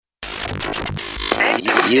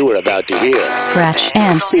You are about to hear Scratch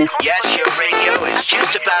and Sniff. Yes, your radio is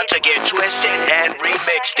just about to get twisted and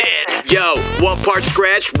remixed in. Yo, one part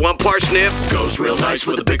scratch, one part sniff. Goes real nice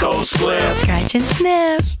with a big old split. Scratch and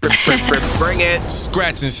Sniff. Bring it.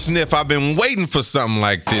 Scratch and Sniff. I've been waiting for something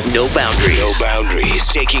like this. No boundaries. No boundaries.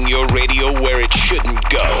 Taking your radio where it shouldn't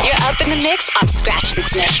go. You're up in the mix on Scratch and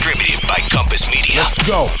Sniff. Distributed by Compass Media. Let's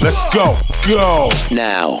go. Let's go. Go.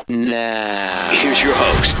 Now. Here's your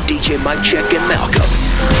host, DJ Mike Check and Malcolm.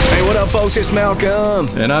 Hey, what up, folks? It's Malcolm.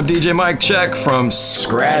 And I'm DJ Mike Check from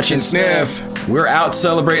Scratch and Sniff. We're out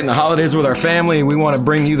celebrating the holidays with our family. We want to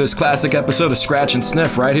bring you this classic episode of Scratch and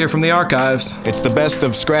Sniff right here from the archives. It's the best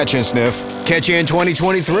of Scratch and Sniff. Catch you in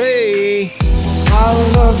 2023. My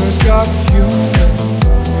lover's got humor.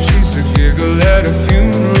 She's the giggle at a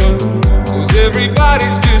funeral. Knows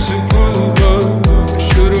everybody's disapproval. I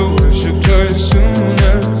should've worshipped her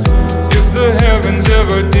sooner. If the heavens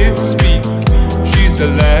ever did speak, she's the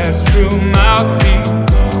last true mouthpiece.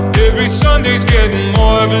 Every Sunday's getting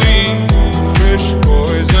more bleak. Fresh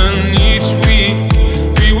poison each week.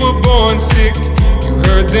 We were born sick, you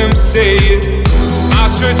heard them say it. My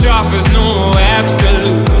church offers no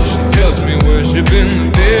absolutes. She tells me worship in the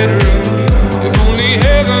bedroom. The only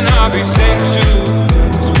heaven I'll be sent to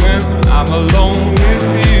is when I'm alone with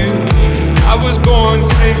you. I was born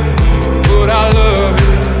sick, but I love it.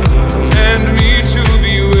 Command me to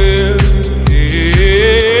be well.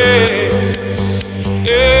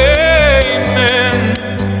 Amen.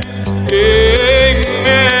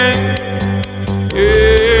 Amen.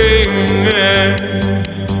 Amen.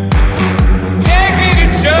 Take me to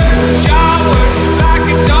church, I'll worship like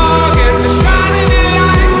a dog at the shrine of your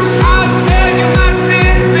life. I'll tell you my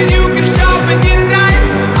sins and you can sharpen your knife.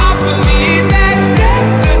 Offer me that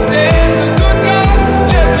deathless death, the good God,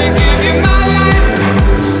 let me give you my life.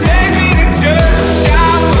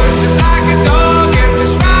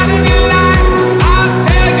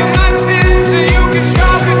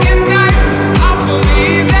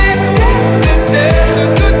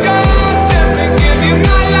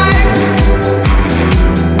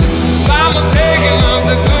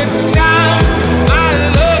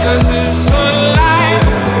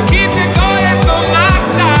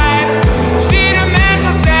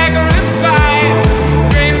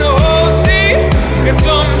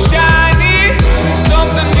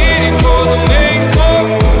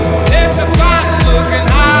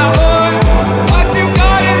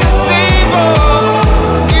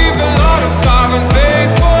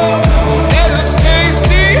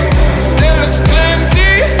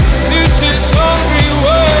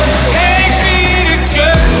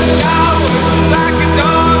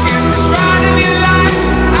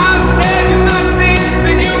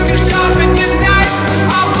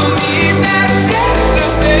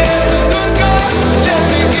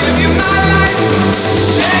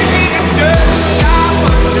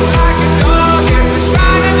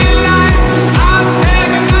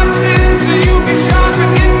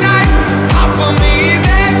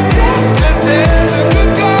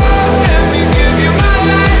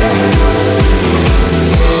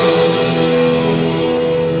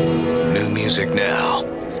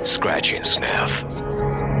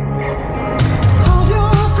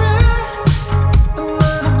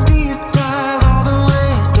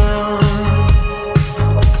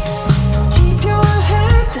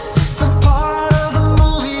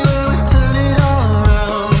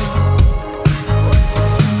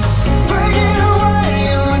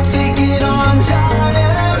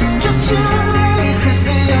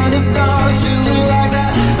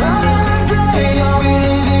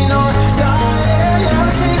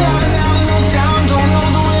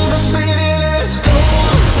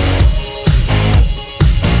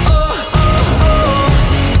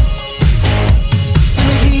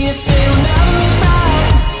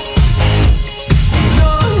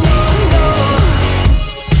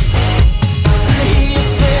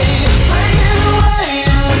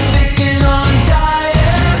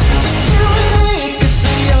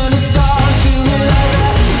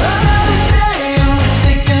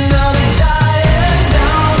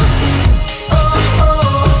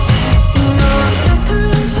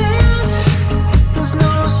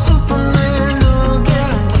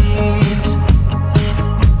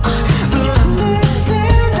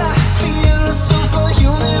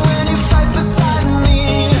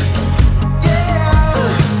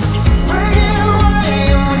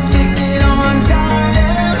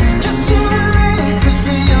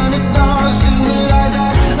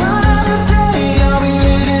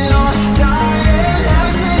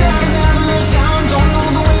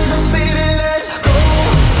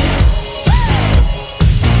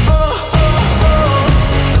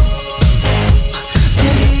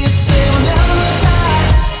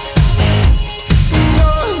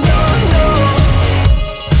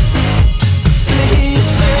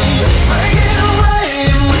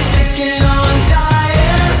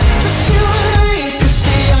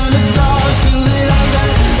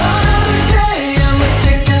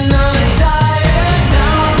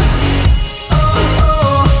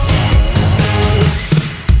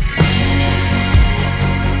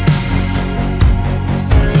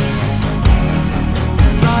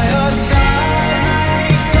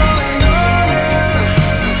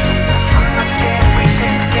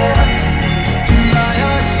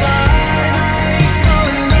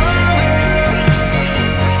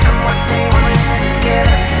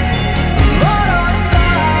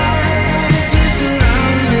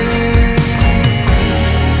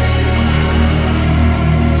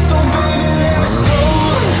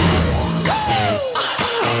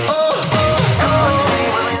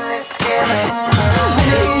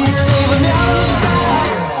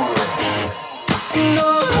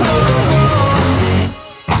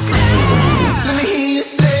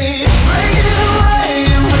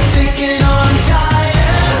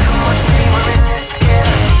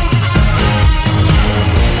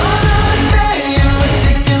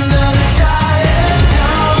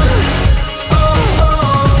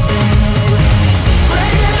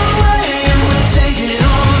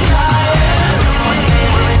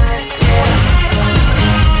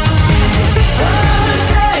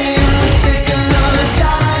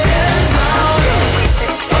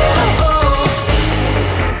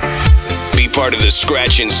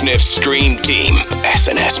 Scratch and Sniff Stream Team.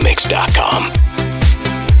 SNSMix.com.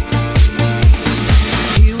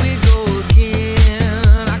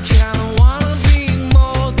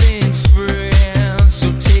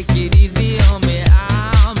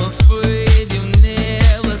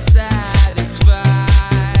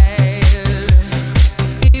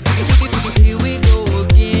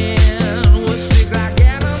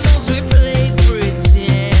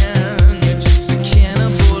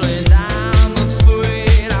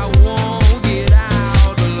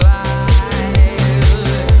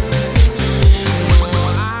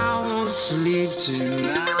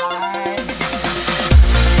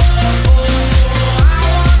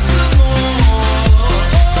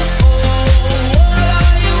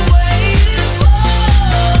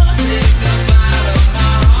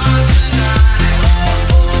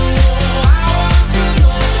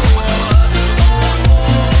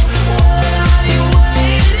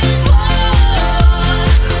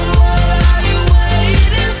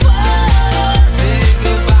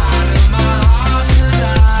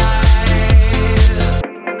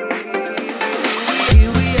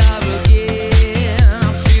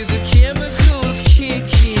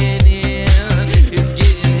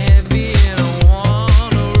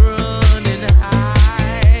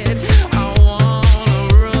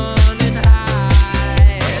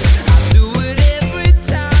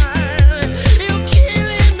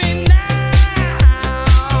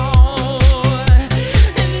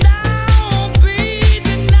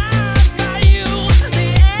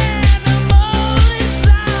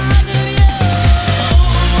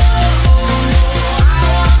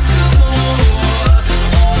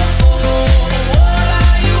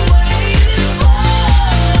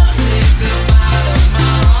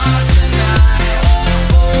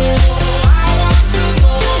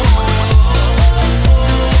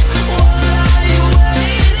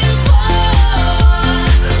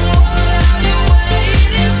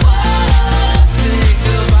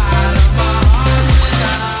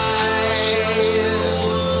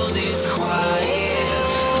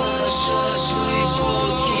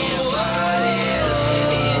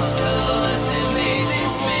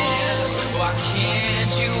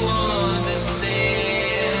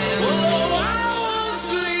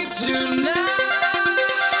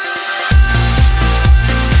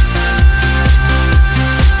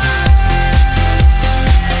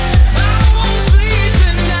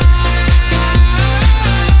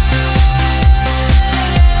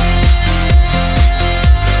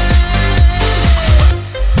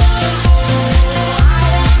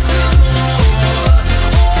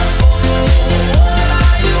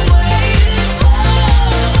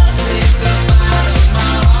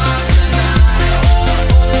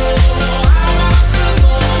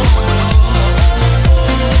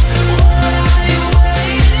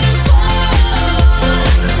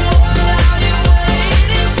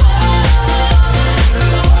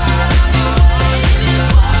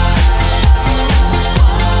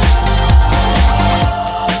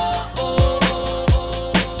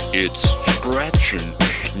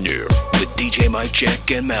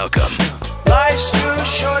 Jack and Malcolm. Life's too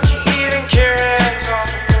short to even care at all.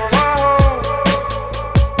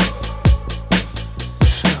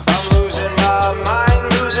 I'm losing my mind,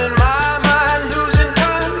 losing my mind, losing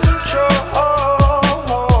control.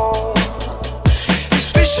 These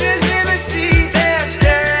fishes in the sea, they're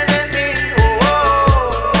staring at me.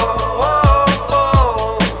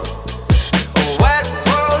 A wet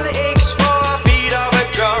world aches for a beat of a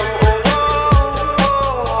drum.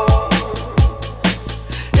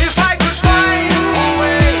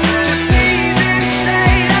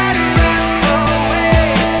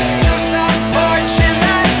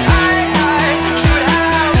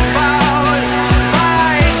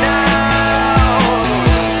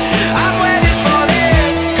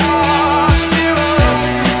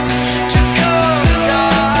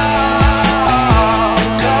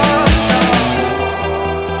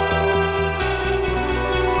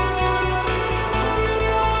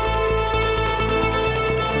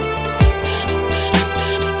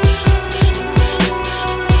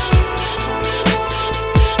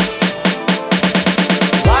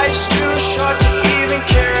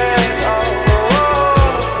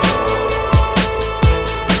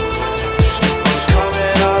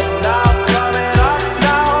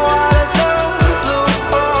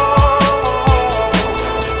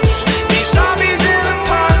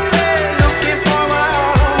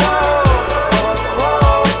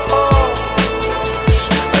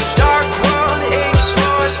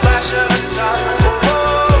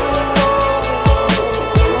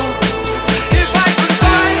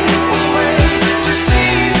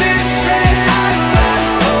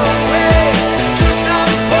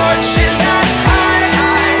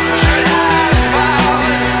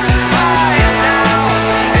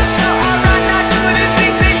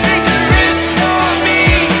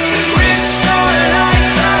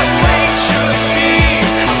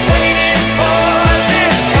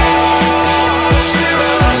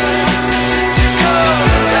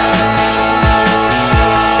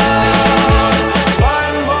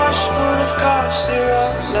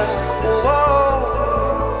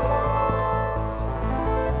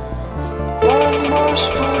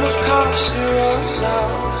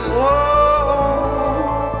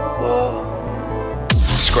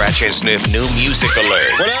 Scratch and Sniff new music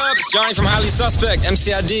alert. What up? It's Johnny from Highly Suspect,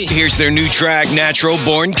 MCID. Here's their new track, Natural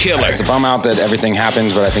Born Killer. It's a bum out that everything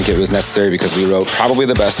happened, but I think it was necessary because we wrote probably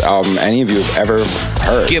the best album any of you have ever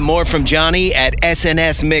heard. Get more from Johnny at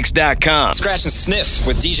snsmix.com. Scratch and Sniff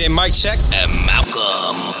with DJ Mike Check and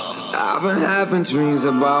Malcolm. I've been having dreams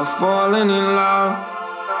about falling in love.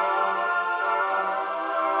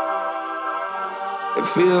 It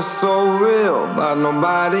feels so real, but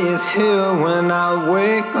nobody is here when I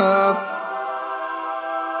wake up.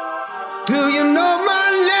 Do you know my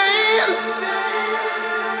name?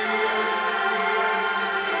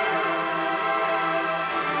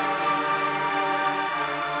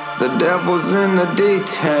 The devil's in the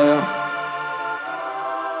detail.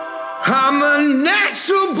 I'm a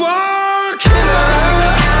natural born killer.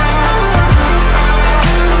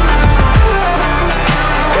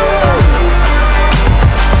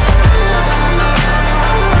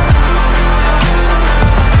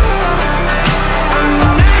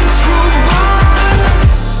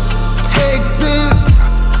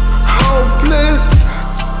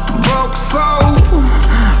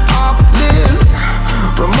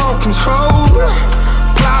 Control,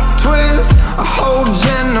 plot twist, a whole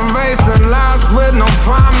generation lost with no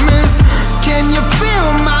promise. Can you feel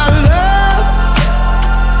my love?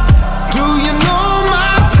 Do you know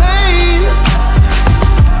my pain?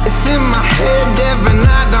 It's in my head every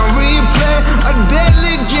night. I replay a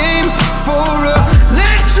deadly game for a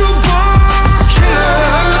natural born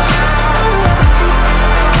killer.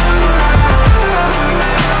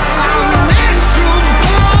 I'm a natural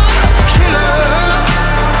born killer.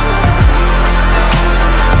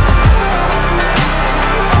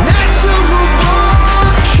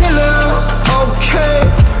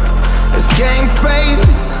 Game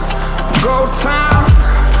face, go time,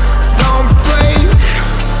 don't break,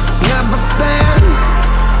 never stand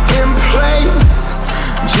in place,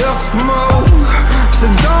 just move, so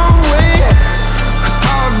don't wait, 'cause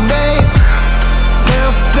all day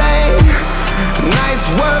they'll say, nice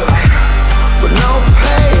work, but no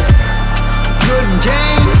pay, good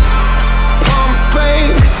game, pump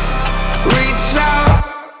fake, reach out,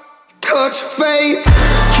 touch faith,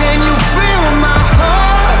 can you feel my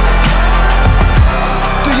heart?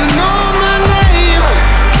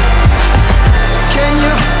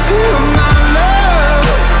 Feel my love.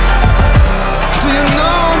 Do you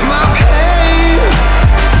know my pain?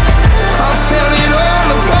 I'll tear it all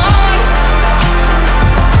apart.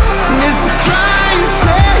 And it's a crying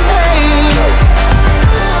shame.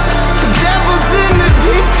 The devil's in the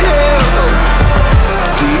detail.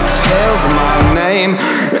 Details my name.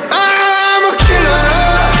 I'm a killer.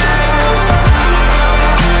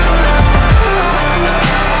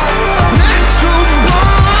 Natural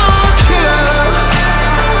born killer.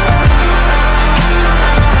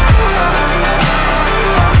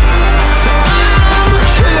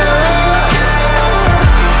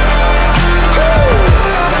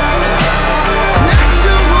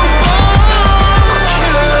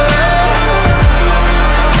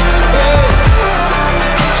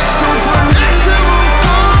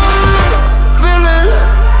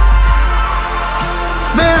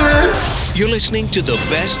 You're listening to the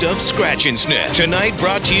best of Scratch and Sniff. Tonight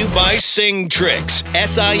brought to you by Singtrix.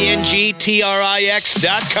 SINGTRIX.com.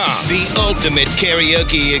 The ultimate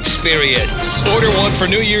karaoke experience. Order one for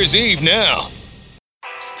New Year's Eve now.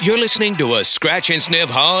 You're listening to a Scratch and Sniff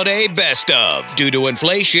Holiday Best Of. Due to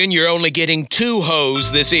inflation, you're only getting 2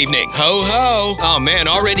 hoes this evening. Ho ho! Oh man,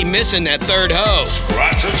 already missing that third hoe.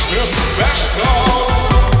 Scratch and Sniff Best Of.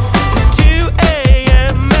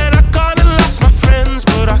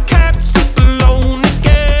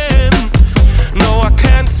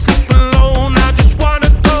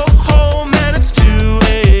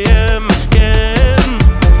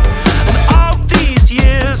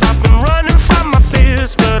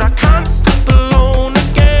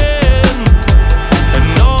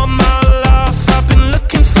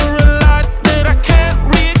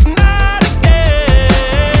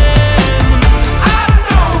 I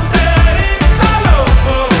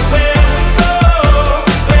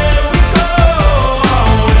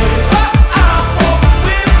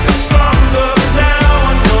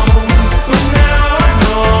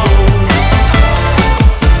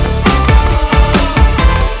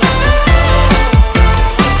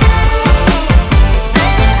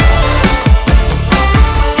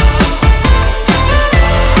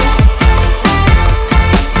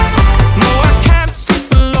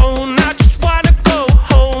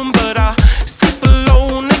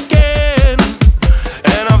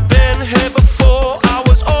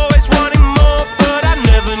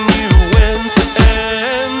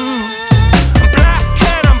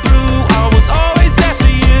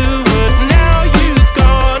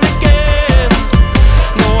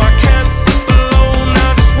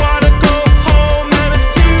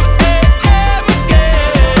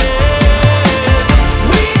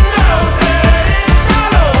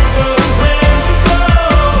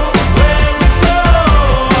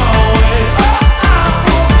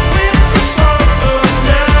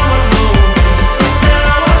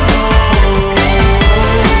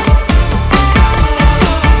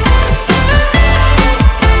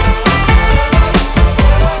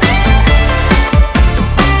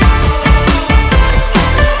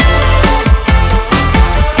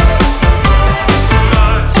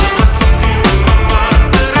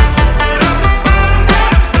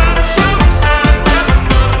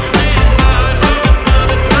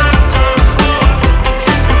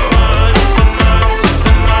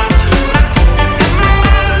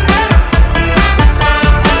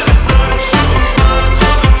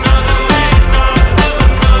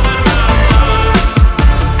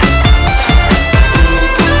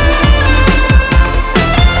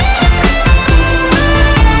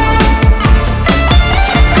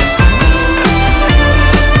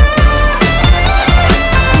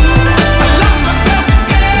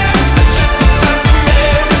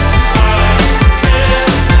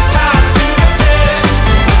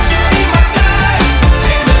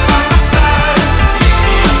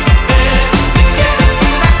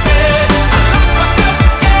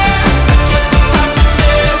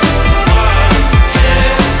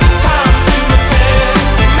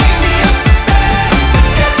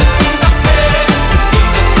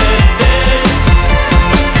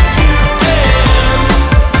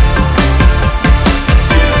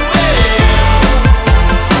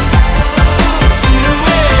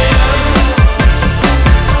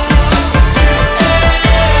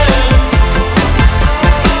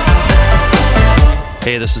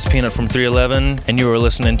Hey, this is Peanut from 311, and you are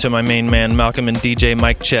listening to my main man Malcolm and DJ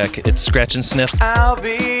Mike Check. It's Scratch and Sniff. I'll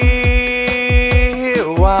be here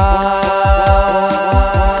a while.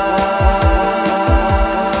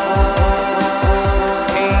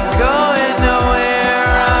 Ain't going nowhere.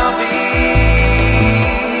 I'll be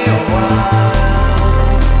here a while.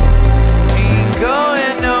 Ain't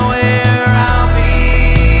going nowhere. I'll be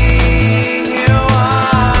here a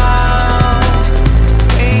while.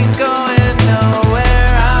 Ain't going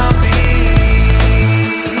nowhere. I'll be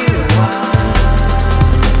here a while.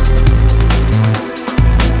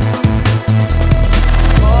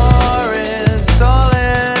 More is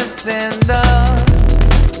solace in the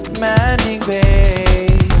Manning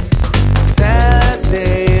base. Sad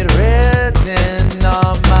state written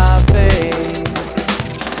on my face.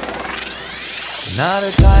 Not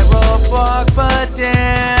a tightrope walk, but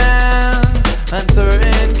dance.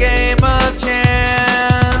 Uncertain game of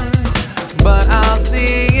chance. But I'll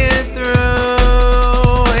see it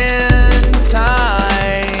through in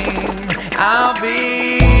time. I'll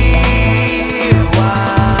be here a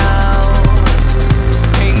while.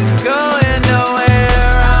 Ain't going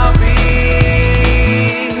nowhere. I'll be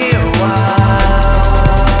here a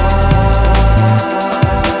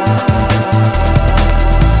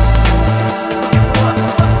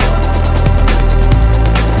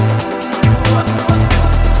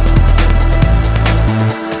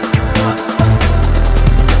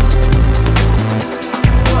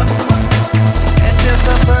And if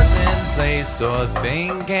a person, place, or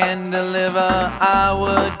thing can deliver, I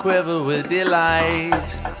would quiver with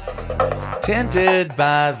delight. Tinted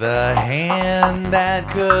by the hand that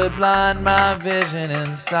could blind my vision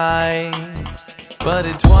and sight. But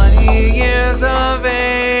at 20 years of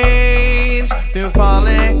age, through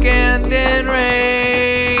frolic and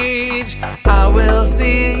enrage, I will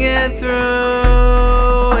see it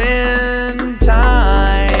through in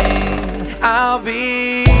time. I'll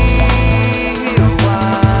be here a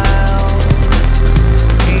while.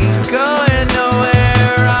 Ain't going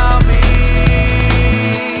nowhere. I'll be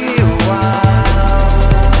here a while.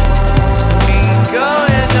 Ain't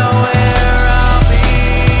going nowhere. I'll be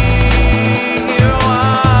here a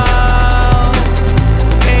while.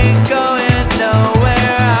 Ain't going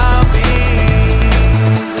nowhere. I'll be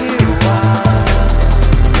here a while.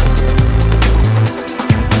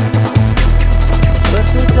 But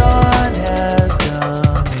the dawn has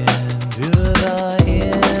come into the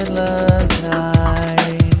endless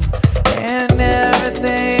night, and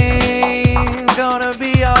everything's gonna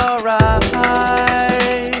be alright.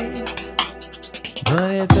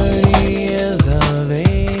 But at 30 years of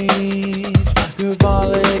age, through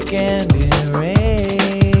frolic and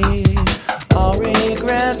enrage, all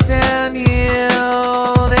regrets stand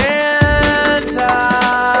yield in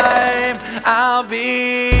time. I'll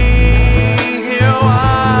be here a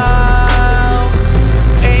while.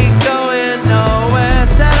 Ain't going nowhere.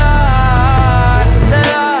 Said I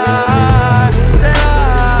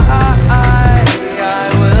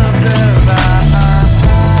will survive.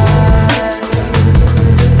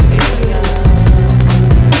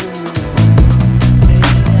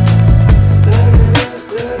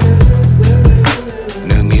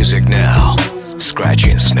 New music now. Scratch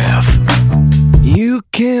and Sniff. You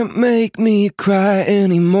can't make me cry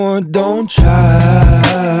anymore, don't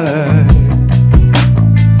try.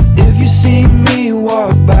 If you see me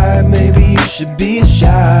walk by, maybe you should be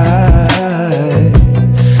shy.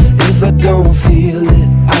 If I don't feel it,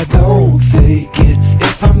 I don't fake it.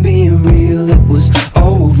 If I'm being real, it was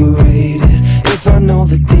overrated. If I know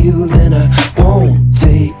the deal, then I won't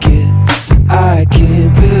take it. I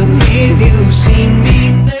can't believe you've seen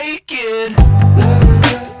me naked.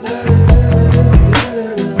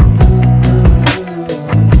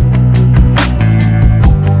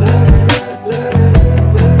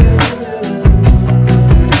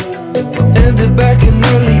 Ended back in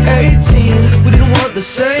early 18. We didn't want the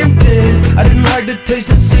same thing. I didn't like the taste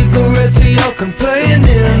of cigarettes, so y'all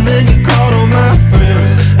complaining. Then you called all my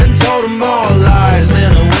friends and told them all lies.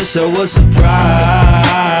 Man, I wish I was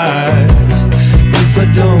surprised. If I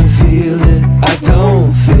don't feel it, I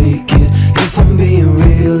don't fake it. If I'm being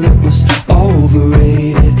real, it was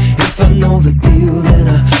overrated. If I know the deal, then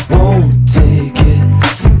I won't take it.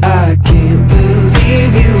 I can't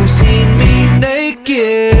believe you've seen me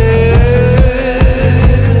naked.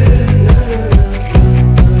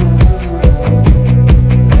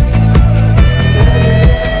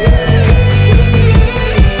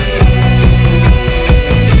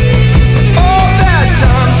 All that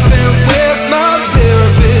time spent with my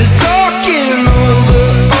therapist, talking over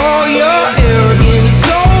all your arrogance.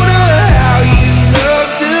 Told her how you love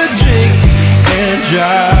to drink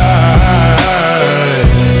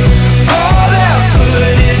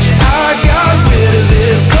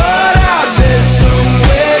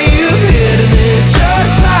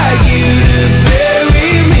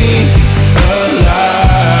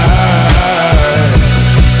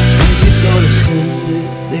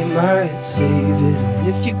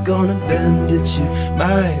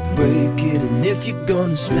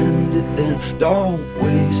wanna spend it, then don't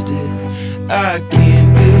waste it. I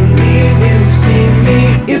can't believe you've seen me.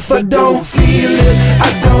 If I don't feel it, I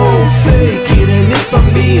don't fake it. And if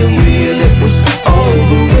I'm being real, it was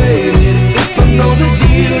overrated. If I know the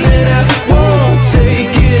deal, then I won't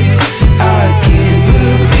take it. I can't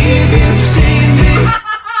believe you've seen me.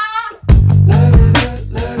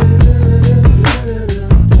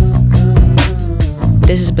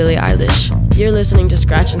 This is Billie Eilish. You're listening to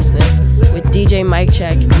Scratch and Sniff with DJ Mike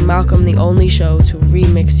Check and Malcolm the Only Show to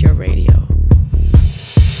remix your radio.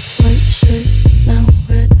 White shirt, now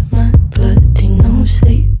red, my bloody nose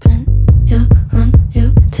sleeping. You're on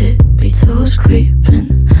your tippy toes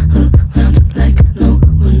creeping around like no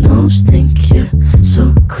one knows. Think you're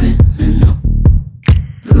so criminal.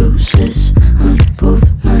 Bruises on both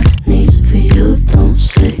my knees for you. Don't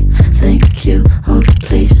say thank you. Oh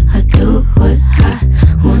please, I do what I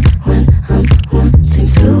want when I'm wanting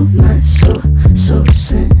to. My soul so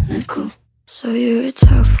cynical. So you're a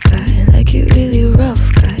tough guy, like you really rough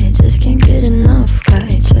guy. Just can't get enough guy,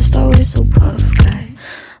 just always so puff guy.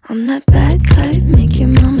 I'm that bad type, make your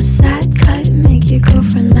mama sad type, make your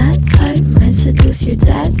girlfriend mad type, might seduce your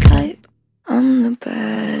dad type. I'm the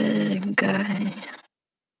bad guy.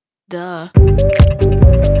 Duh.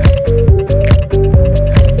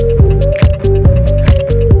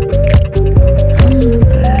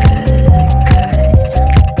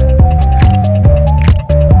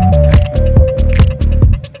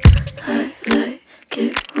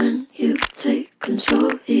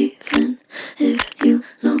 Control, even if you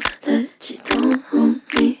know that you don't own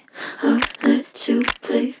me. I'll let you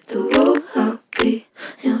play the role, I'll be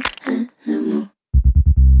your animal.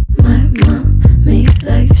 My mommy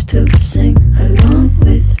likes to sing along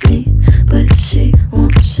with me, but she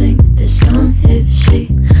won't sing this song if she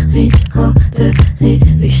reads all the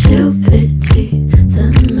lyrics. She'll pity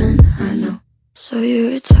the men I know. So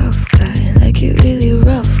you're a tough guy, like you really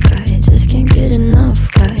rough guy. Just can't get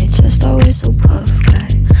enough guy, just always so puff guy.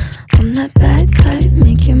 I'm that bad type,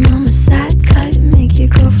 make your mama sad type, make your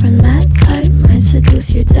girlfriend mad type, might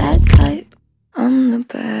seduce your dad type. I'm the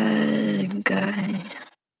bad guy.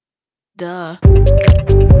 Duh.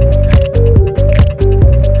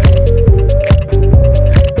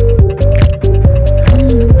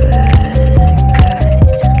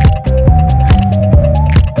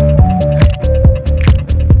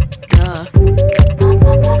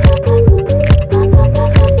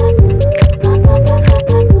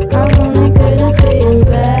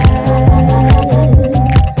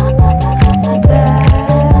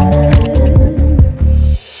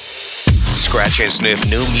 And Sniff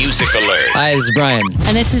new music alert. Hi, this is Brian.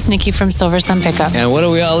 And this is Nikki from Silver Sun Pickup. And what are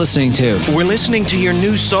we all listening to? We're listening to your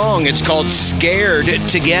new song. It's called Scared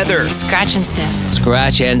Together. Scratch and Sniff.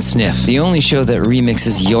 Scratch and Sniff, the only show that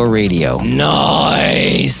remixes your radio.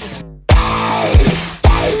 Nice!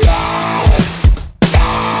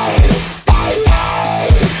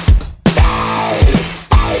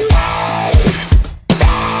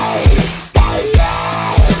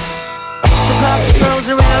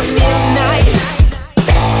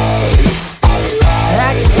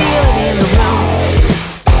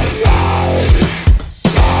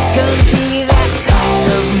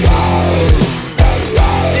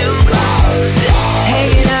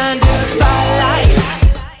 Hanging under the spotlight.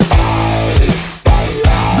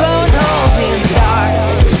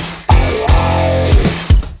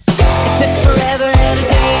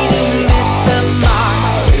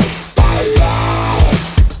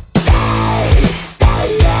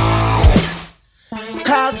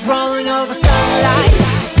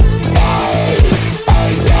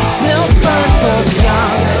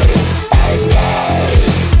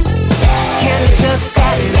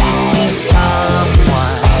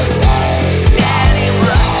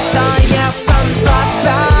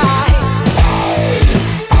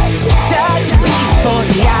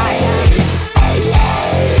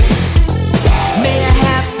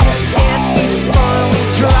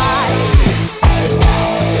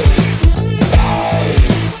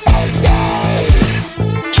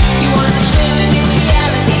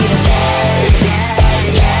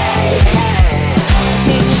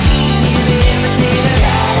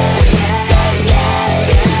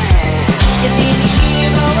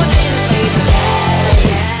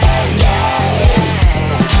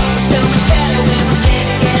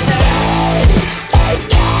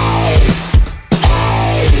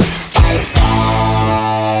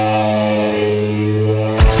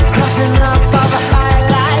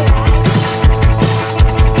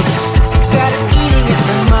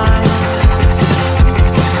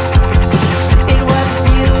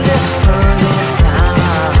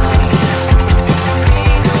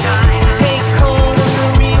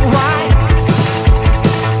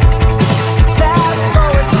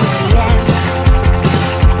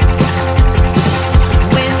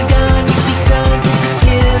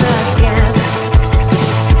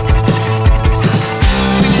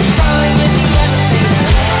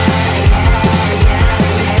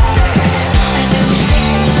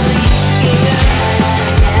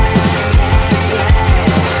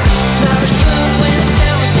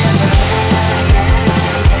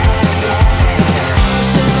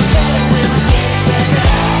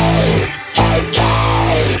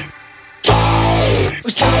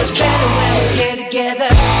 so much better when we get together.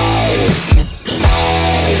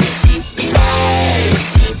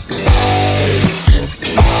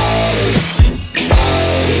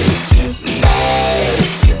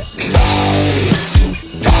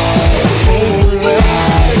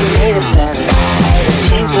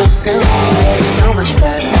 So much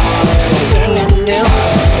better. Everything I knew,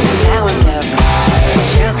 now and never. A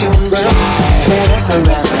chance to bloom, better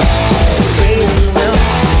forever. It's breathing new,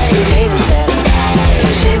 we made it better.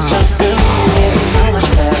 It changed so soon, made it so much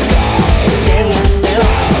better. Everything I knew,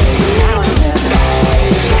 now and never. A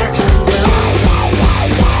chance to bloom.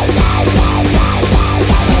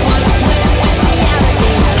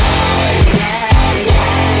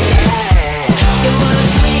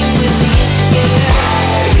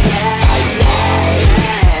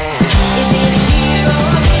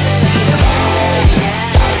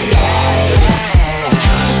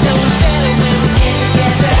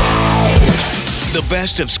 The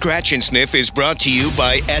best of Scratch and Sniff is brought to you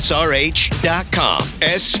by SRH.com.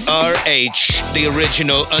 SRH, the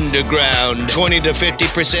original underground. 20 to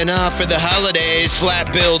 50% off for the holidays.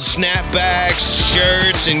 Flat-billed snapbacks,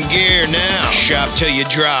 shirts, and gear now. Shop till you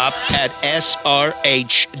drop at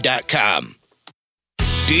SRH.com.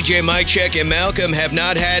 DJ Mike Check and Malcolm have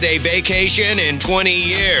not had a vacation in 20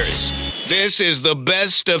 years. This is the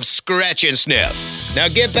best of Scratch and Sniff. Now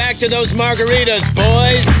get back to those margaritas,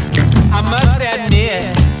 boys. I must admit,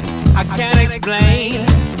 I can't explain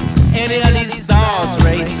any of these thoughts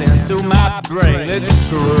racing through my brain. It's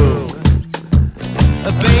true.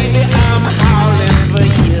 Baby, I'm howling for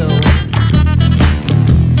you.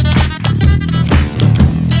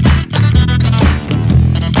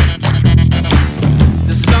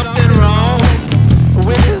 There's something wrong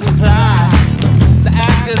with this plot. The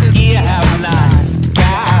actors here have not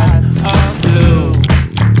got a clue.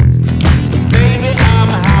 Baby, I'm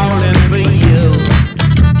howling for you.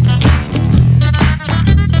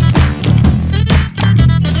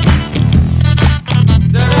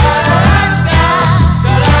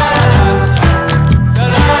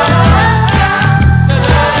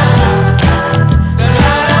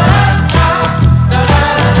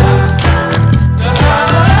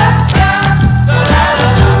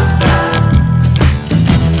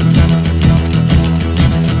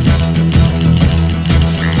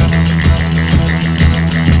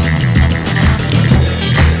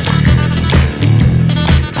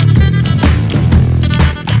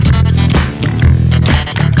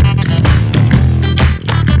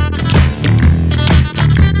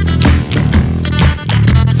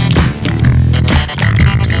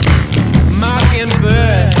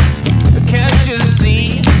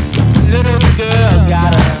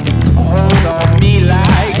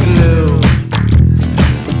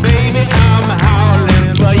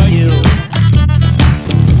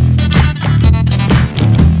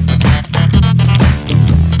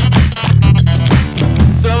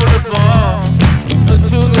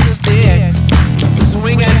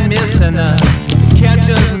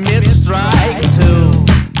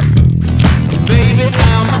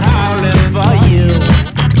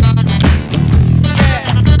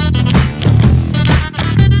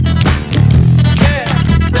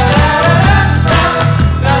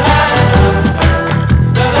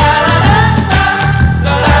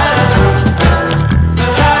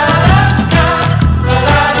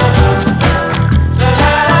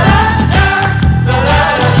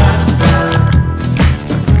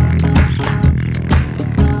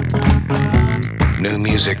 New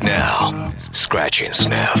music now. Scratch and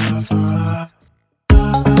Sniff.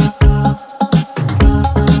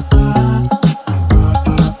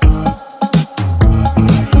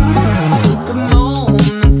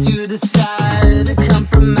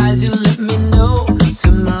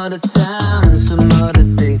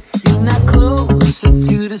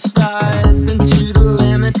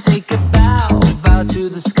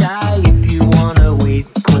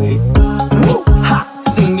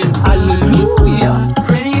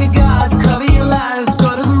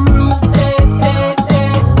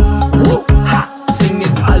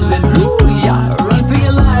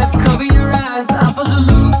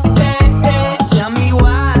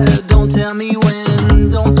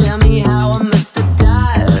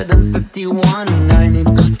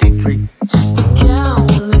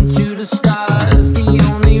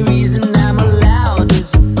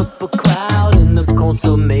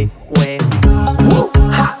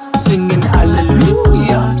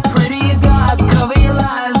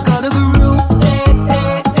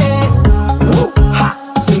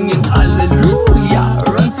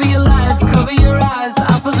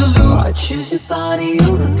 Choose your body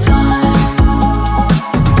all the time.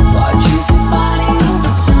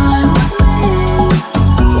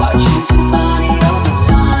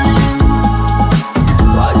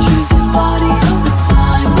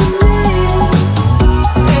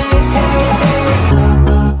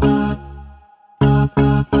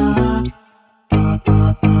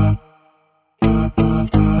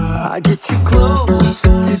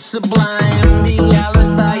 sublime. The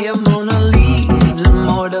alibi of Mona Lisa,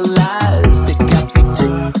 immortalized,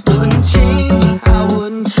 decapitated. Wouldn't change, I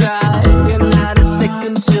wouldn't try. And not a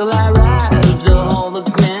second till I rise. A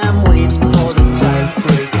hologram waiting for the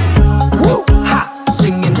tiebreak. Woo! Ha!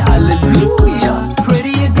 Singing hallelujah. Pray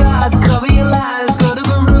to your God, cover your lies, go to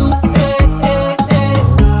Guru. Hey, hey, hey.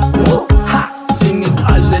 Woo! Ha! Singing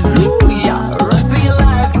hallelujah. Run for your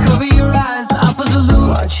life, cover your eyes, Alpha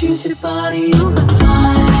Zulu. Watch you your body over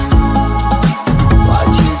time.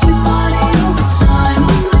 Watch you your body over time.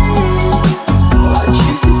 Watch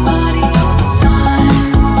you your body over time.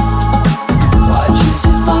 Watch you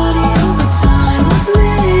your body over time.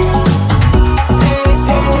 Hey,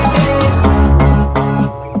 hey, hey.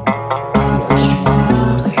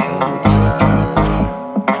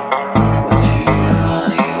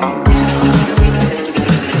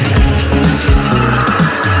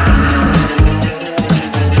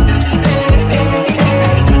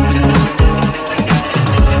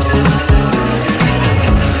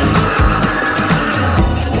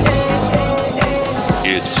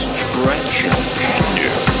 It's Scratch and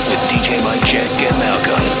Sniff with DJ Mike Check and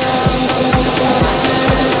Malcolm.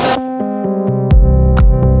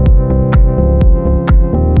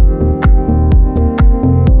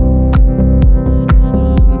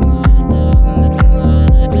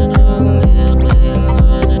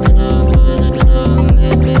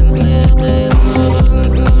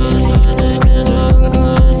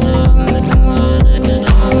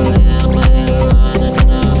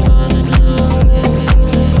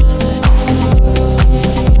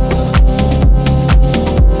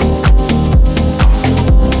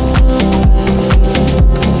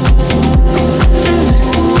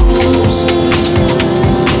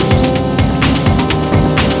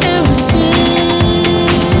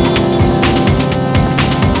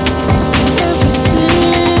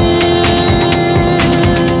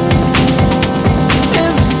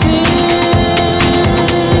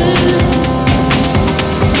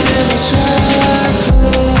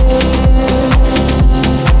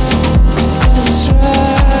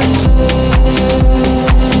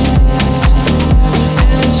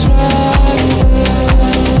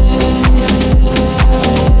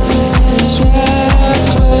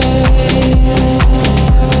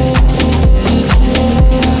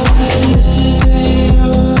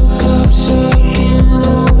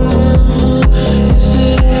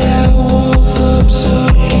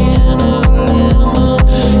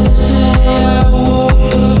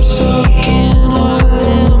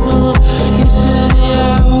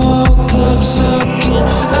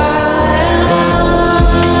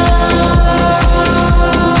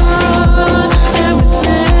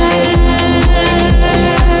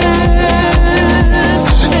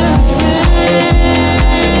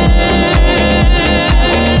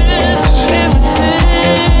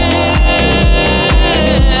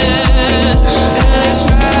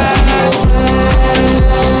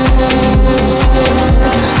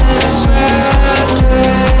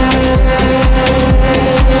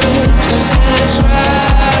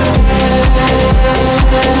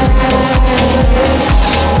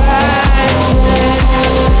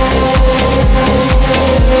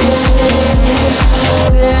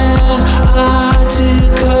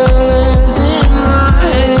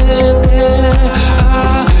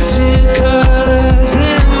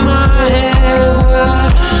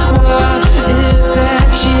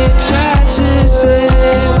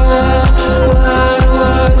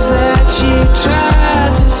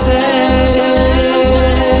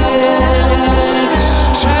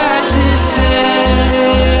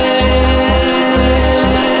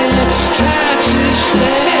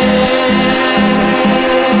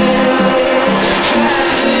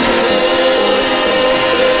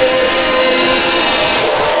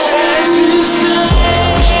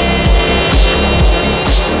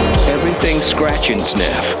 Scratch and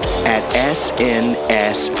Sniff at snsmix.com.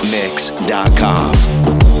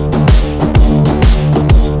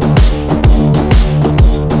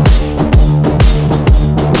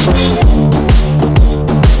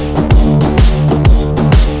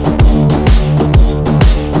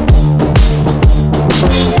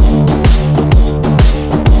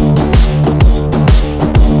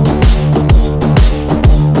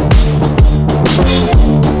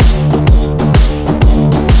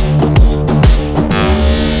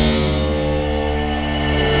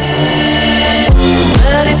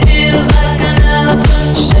 Well,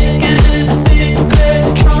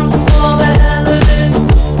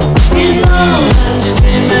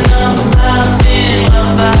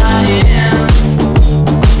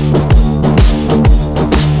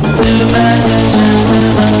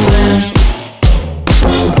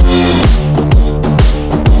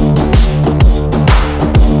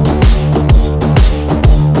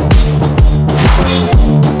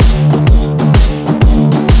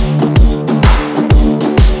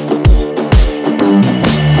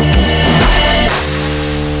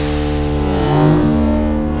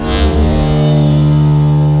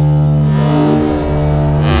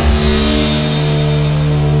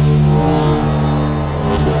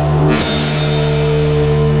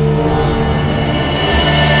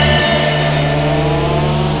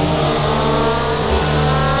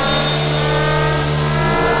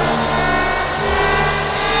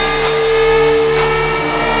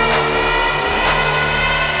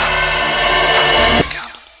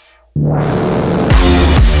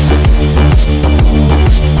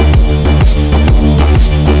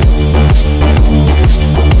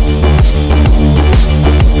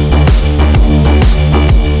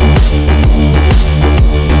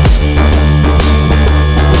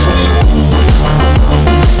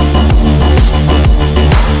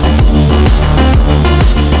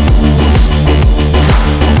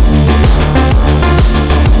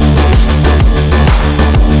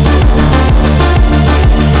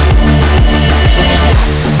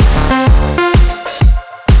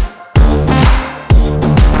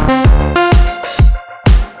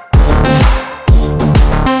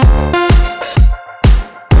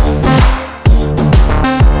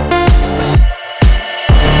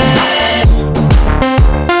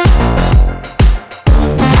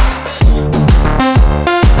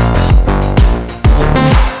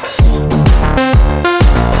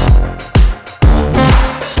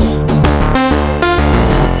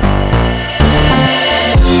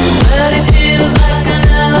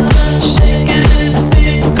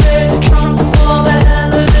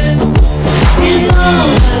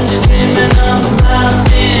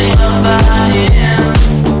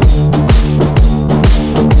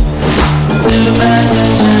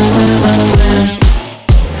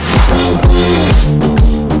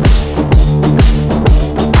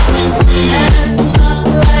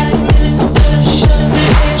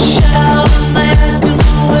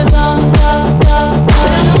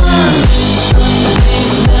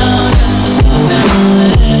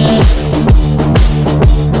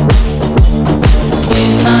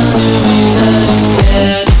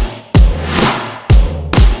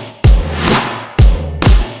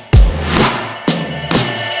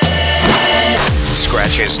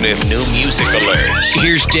 and Sniff new music alerts.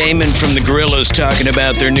 Here's Damon from the Gorillaz talking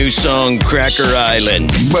about their new song, Cracker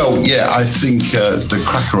Island. Well, yeah, I think the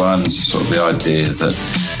Cracker Island is sort of the idea that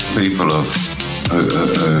people who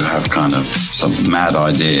have kind of some mad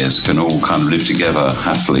ideas can all kind of live together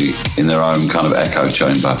happily in their own kind of echo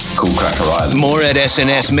chamber called Cracker Island. More at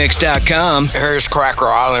snsmix.com. Here's Cracker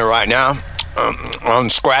Island right now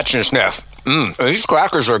on Scratch and Sniff. These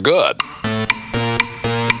crackers are good.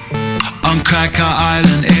 On Cracker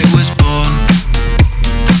Island it was born,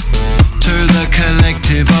 to the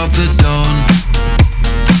collective of the dawn.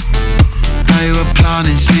 They were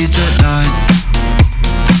planting seeds at night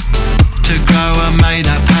to grow a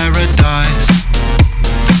made-up paradise,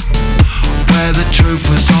 where the truth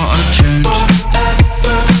was auto-tuned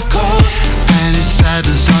and its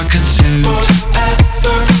sadness I consumed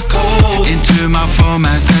into my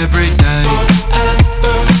formats every day.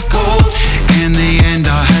 In the end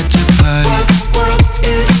I had to pay.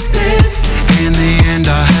 In the end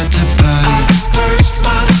I had to pay.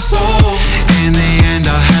 In the end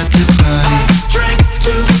I had to pay.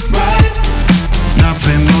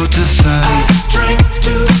 Nothing more to say.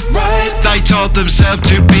 They taught themselves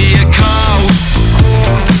to be a cult.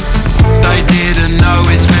 They didn't know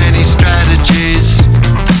as many strategies.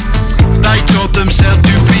 They taught themselves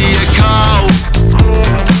to be a cult.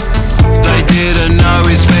 They didn't know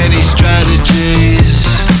as many strategies.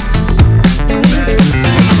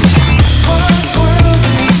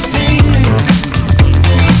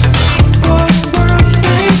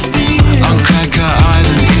 On Cracker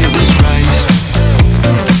Island it was raised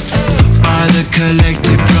by the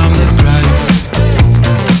collective from the grave.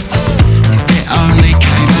 It only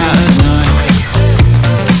came out at night.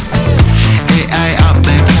 It ate up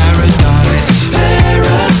their paradise,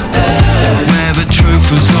 where the truth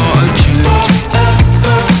was auto-tuned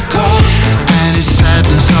and its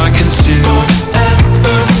sadness I consumed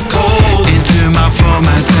into my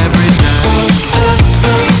formats every day.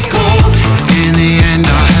 In the end I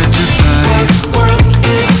had to pay.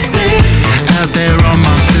 Out there on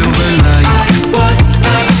my silver lake.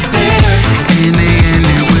 In the end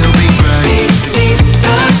it will be great.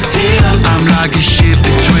 I'm like a ship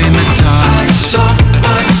between the tides.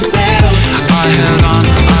 I held on,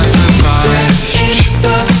 I survived.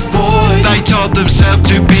 They taught themselves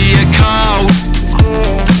to be a cult.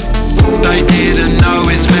 They didn't know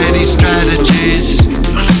as many strategies.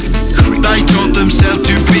 They taught themselves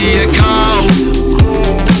to be a cult.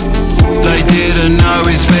 They didn't know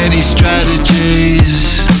as many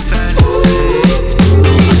strategies.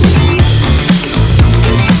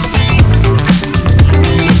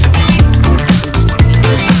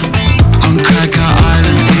 On Cracker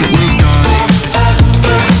Island it will die.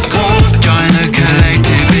 Join a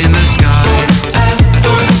collective in the sky,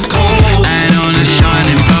 and on a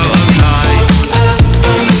shining boat of light,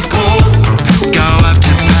 go up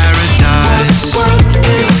to paradise,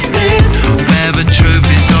 where the truth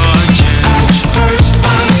is auto-tuned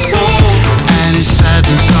and its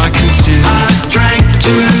sadness I consumed. I drank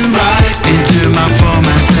too right into my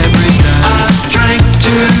formats every day. I drank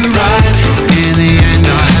too right. In the end I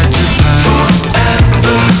had to pay.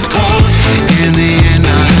 In the end I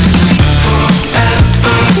had to pay.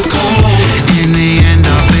 In the end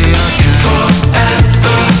I'll be okay.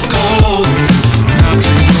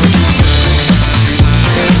 Nothing more to say.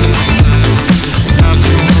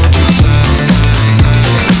 Nothing more to say.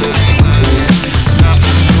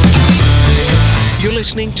 Nothing more to say. You're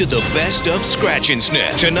listening to the best of Scratch and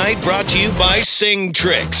Sniff. Tonight brought to you by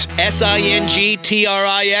Singtrix. SINGTRIX.com.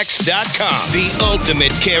 The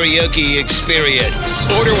ultimate karaoke experience.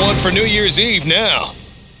 Order one for New Year's Eve now.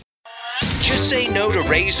 Just say no to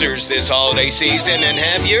razors this holiday season and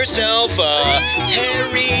have yourself a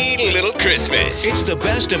hairy little Christmas. It's the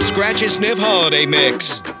best of Scratch and Sniff holiday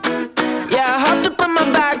mix. Yeah, I hopped up on my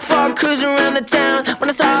bike for cruising around the town. When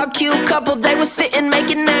I saw a cute couple, they were sitting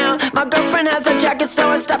making out. My girlfriend has a jacket, so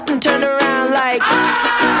I stopped and turned around like,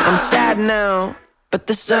 I'm sad now, but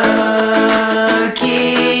the sun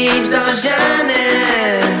keeps on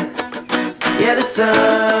shining. Yeah, the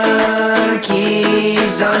sun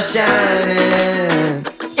keeps on shining.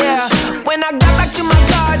 Yeah, when I got back to my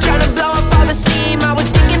car, trying to blow up all the steam, I was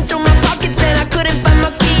digging through my pockets and I couldn't find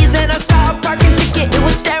my keys. And I saw a parking ticket, it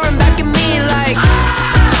was staring back at me like,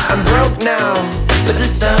 I'm broke now, but the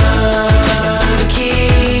sun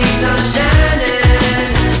keeps on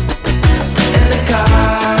shining, and the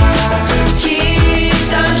car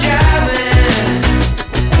keeps on driving.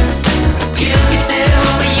 You can sit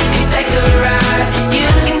home or you can take a ride. You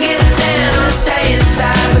can get a tan or stay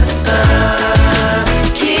inside, but the sun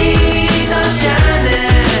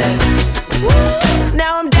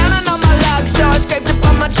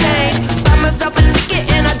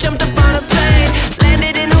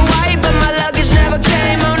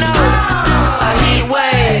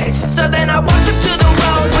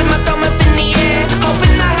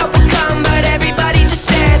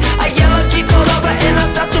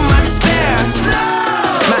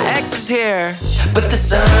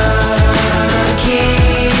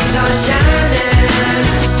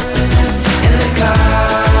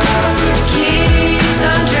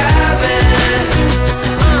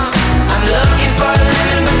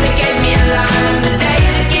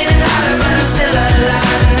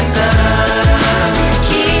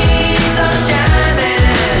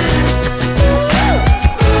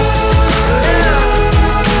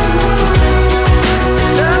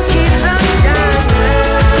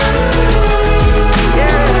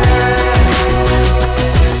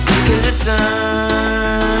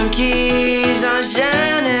keeps on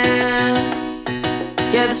shining.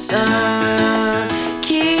 Yeah, the sun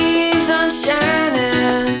keeps on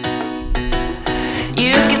shining.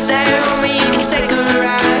 You can stay home or you can take a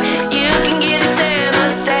ride. You can get a tan or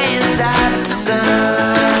stay inside, but the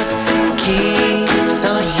sun keeps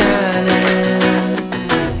on shining.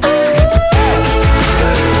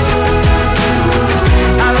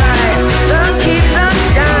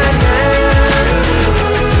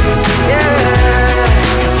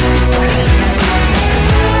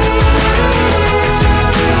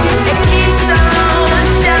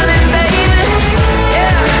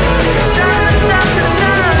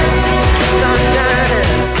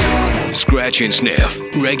 Scratch and Sniff,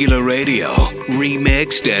 regular radio,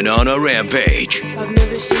 remixed and on a rampage. I've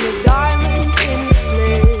never seen a diamond in the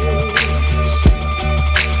flesh.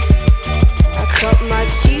 I cut my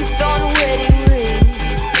teeth on wedding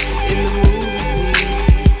rings in the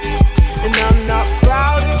movies, and I'm not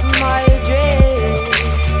proud of my address.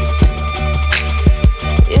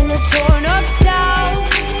 In a torn up town,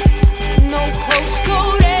 no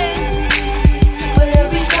postcode envy, but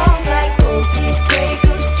every song's like gold teeth, grey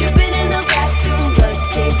goose dripping in the bathroom,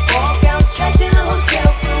 bloodstains, ball gowns, trash in the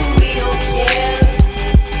hotel room. We don't care.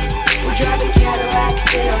 We're driving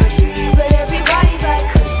Cadillacs in our dream, but everybody's like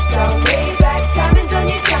crystal, Maybach, diamonds on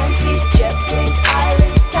your timepiece, jet planes,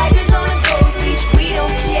 islands, tigers on a gold leash. We don't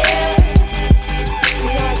care. We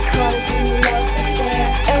aren't caught up in the love affair,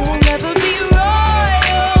 and we'll never be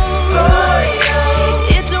royals.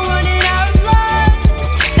 It's a run in our blood.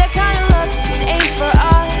 That kind of luck's just ain't for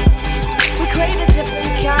us. We crave a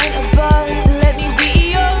different kind of buzz. Let me be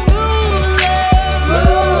your ruler.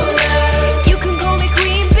 You can call me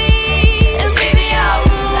Queen Bee, and baby I'll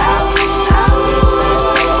rule.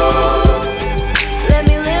 Let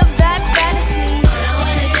me live that fantasy. All I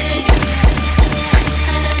wanna do is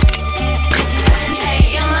take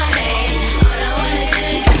your money. All I wanna do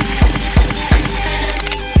is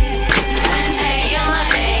take your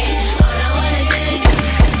money. All I wanna do is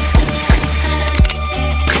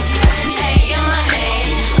take your money.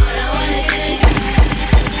 All I wanna do is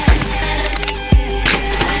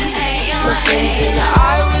take your money. My friends and I,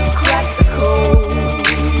 we've cracked the code.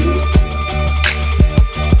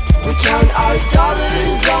 We count our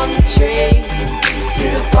dollars on the train to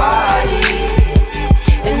the party,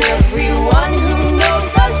 and everyone who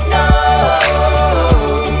knows us knows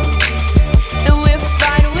that we're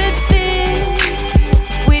fine with this.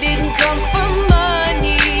 We didn't come for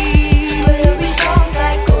money, but every song's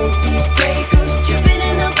like gold teeth, grey goose dripping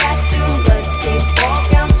in the bathroom, bloodstains, ball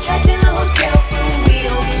gowns, trash in the hotel room. We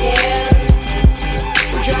don't care.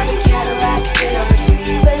 We're driving Cadillacs in our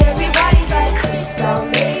dream, but everybody's like crystal,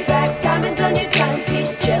 Maybach, diamonds on your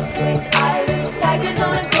timepiece, jet planes, islands, tigers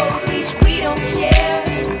on a gold leash. We don't care.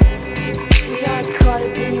 We aren't caught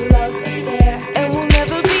up in your love affair, and we'll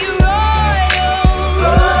never be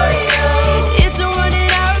royals. It's a run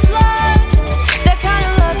in our blood. That kind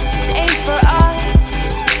of luck's just ain't for us.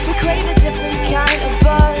 We crave a different kind of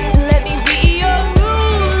buzz. Let me be your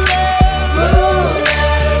ruler.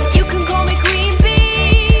 You can call me Queen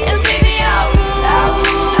Bee, and baby I'll rule.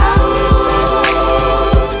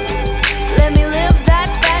 Let me live that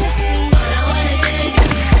fantasy. All I wanna do is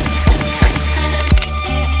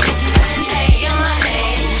take your money.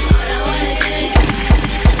 All I wanna do is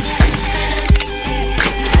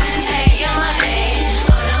take your money.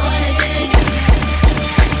 All I wanna do is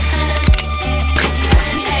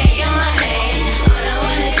take your money. All I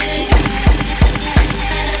wanna do is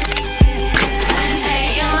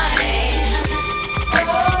take your money.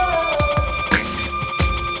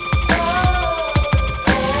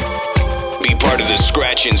 Be part of the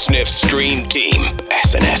Scratch and Sniff stream team.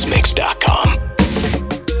 SNSMix.com.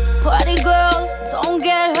 Party girls, don't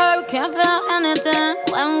get hurt, can't feel anything.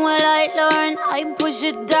 When will I learn? I push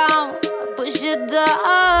it down, push it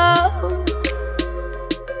down.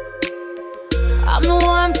 I'm the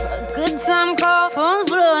one for a good time call, phone's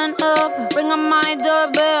blowing up. Ring on my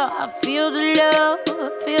doorbell, I feel the love,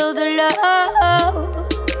 feel the love.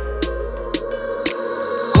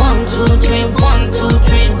 1, 2, 3, 1, 2,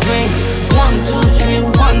 3, drink. 1, 2, 3,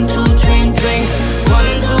 1, 2, 3, drink.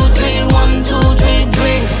 1, 2, 3, 1, 2, 3,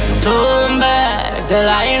 drink. Turn back till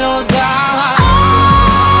I lose God.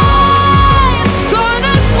 I'm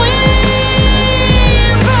gonna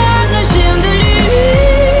swim from the chandelier,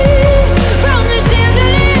 from the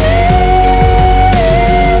chandelier.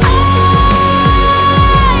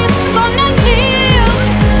 I'm gonna live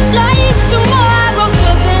like tomorrow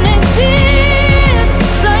doesn't exist,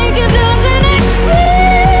 like it doesn't exist.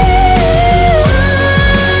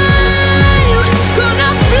 I'm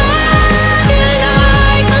gonna fly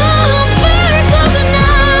like a bird of the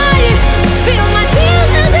night.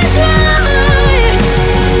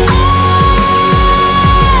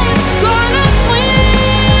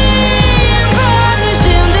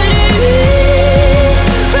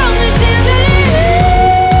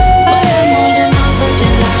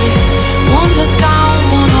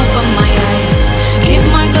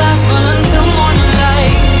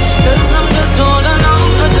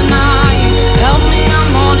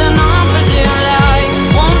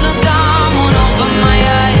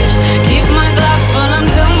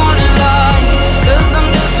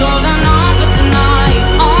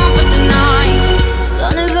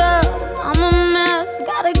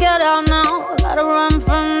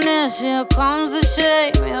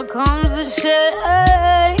 say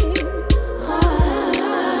 1,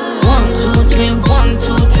 2, 3, 1,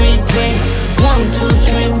 2, 3, drink. 1, 2,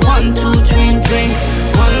 3, 1, 2, 3, drink.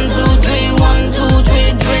 1, 2, 3, 1, 2,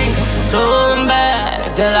 3, drink. Throw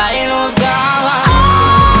back till I ain't no sky.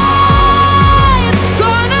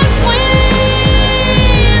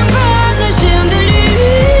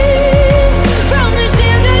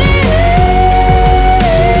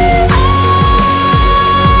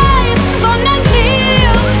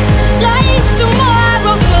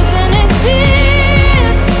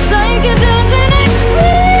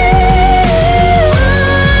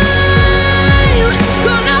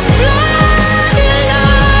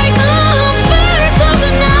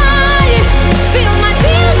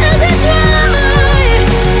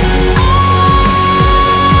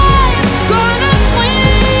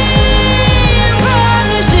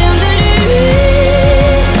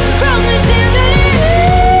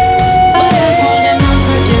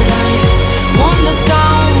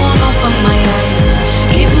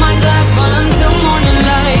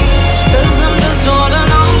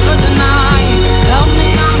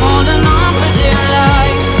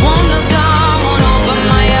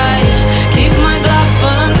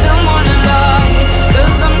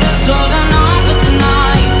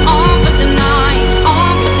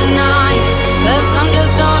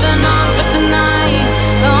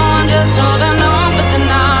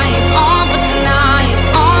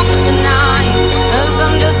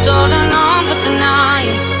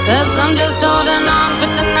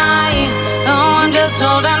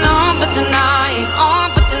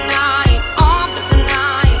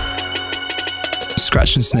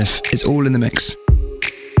 Scratch and Sniff is all in the mix.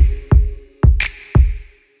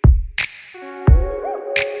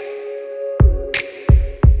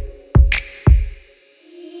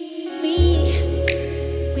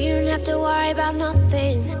 We don't have to worry about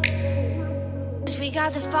nothing, 'cause we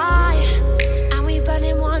got the fire and we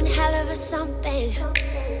burning one hell of a something.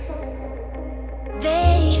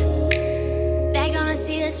 They're gonna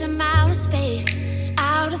see us from outer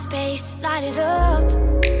space, light it up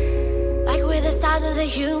like we're the stars of the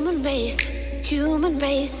human race.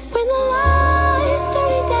 When the lights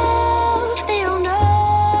turn it down, they don't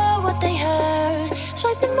know what they heard.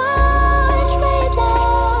 Strike the march, play it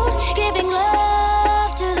loud, giving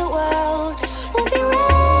love to the world. We'll be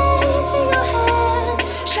raising our hands,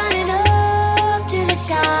 shining up to the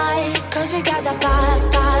sky, 'cause we got the fire.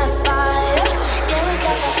 Yeah, we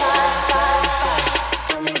got the fire.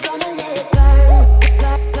 And we're gonna let it burn.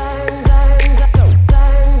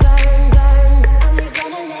 And we're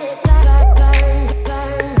gonna let it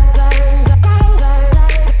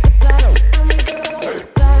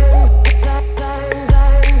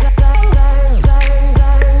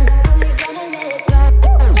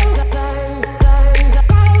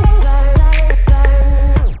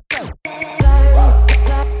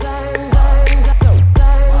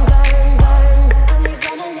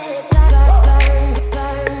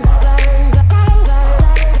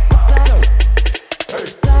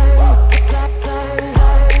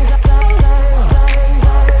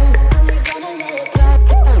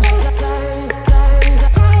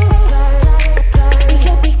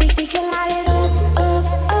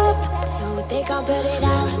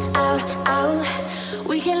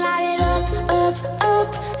We can light it up,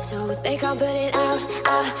 so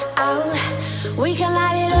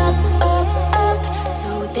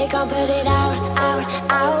they can't put it out.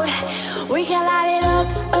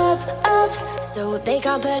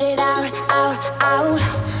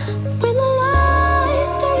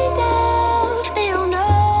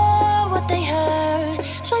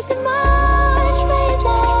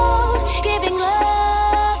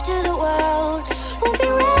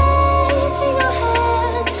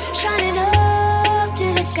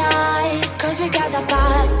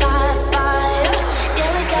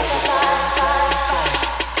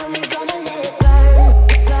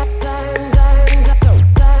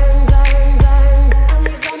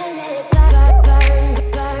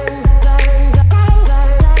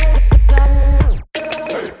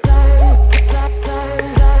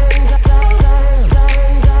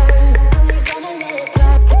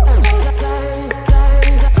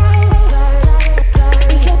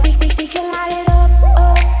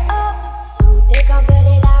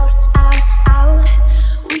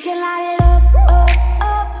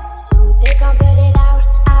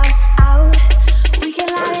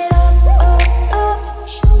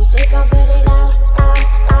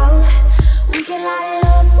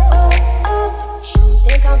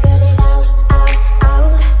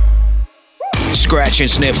 Scratch and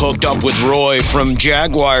Sniff hooked up with Roy from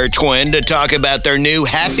Jaguar Twin to talk about their new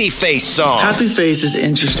Happy Face song. Happy Face is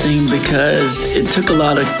interesting because it took a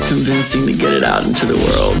lot of convincing to get it out into the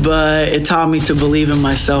world, but it taught me to believe in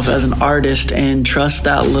myself as an artist and trust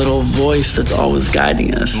that little voice that's always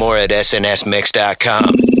guiding us. More at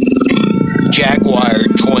snsmix.com. Jaguar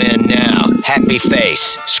Twin now. Happy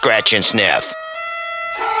Face, Scratch and Sniff.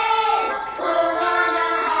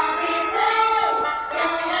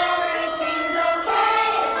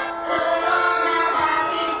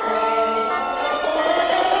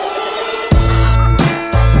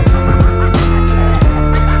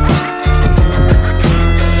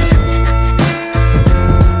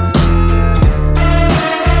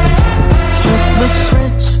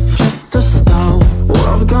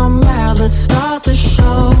 Let's start the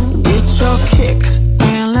show. Get your kicks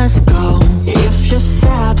and let's go. If you're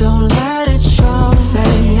sad, don't let it show.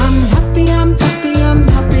 Say I'm happy, I'm happy, I'm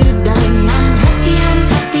happy today. I'm happy, I'm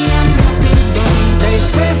happy, I'm happy today. They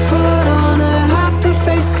say put on a happy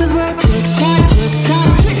face, 'cause we're tick-tock,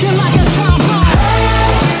 kicking like a tom bomb. Hey,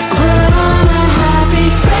 put on a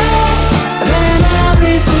happy face, then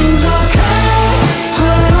everything's okay.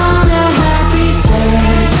 Put on a happy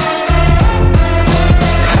face.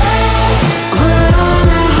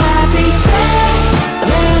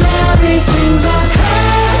 Everything's okay.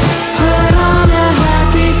 Put on a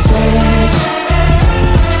happy face.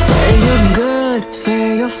 Say you're good,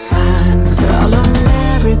 say you're fine. Tell them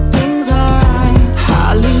everything's alright.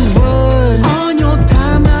 Hollywood on your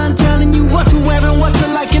timeline, telling you what to wear and what to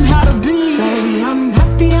like and how to be. Say I'm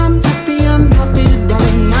happy, I'm happy, I'm happy today.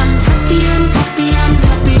 I'm happy, I'm happy, I'm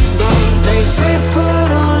happy today. They say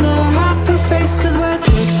put on a happy face, 'cause we're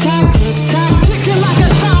tick-tock, kicking like a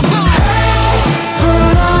tom bomb.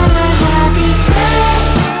 Put on a happy face,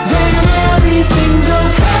 then everything's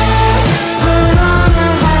okay. Put on a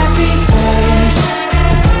happy face.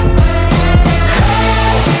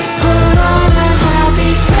 Put on a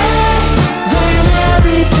happy face, then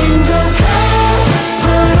everything's okay.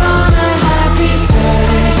 Put on a happy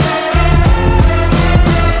face.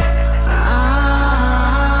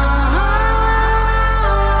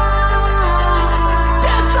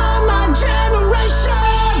 Death of my generation.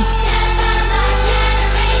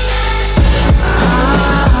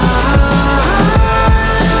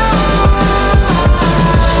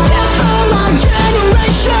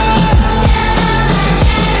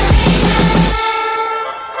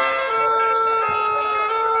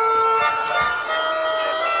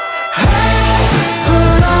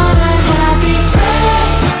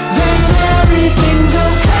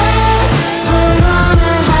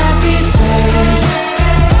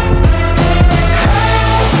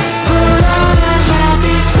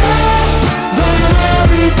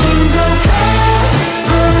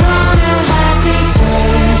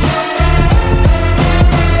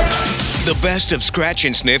 Best of Scratch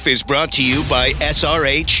and Sniff is brought to you by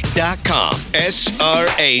SRH.com.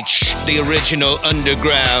 SRH, the original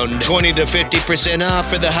underground. 20 to 50% off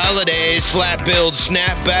for the holidays. Flat build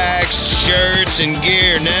snapbacks, shirts, and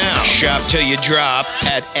gear now. Shop till you drop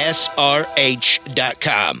at SRH.com.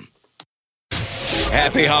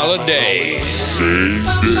 Happy holidays.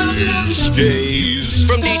 Days.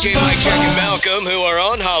 From DJ Mike Check and Malcolm, who are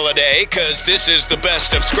on holiday, because this is the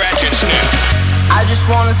best of Scratch and Sniff. I just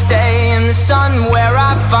wanna stay in the sun where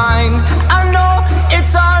I find. I know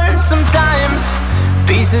it's hard sometimes.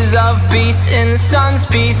 Pieces of peace in the sun's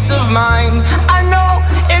peace of mind. I know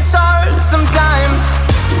it's hard sometimes.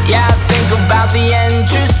 Yeah, I think about the end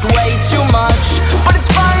just way too much. But it's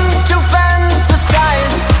fun to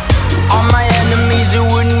fantasize on my enemies who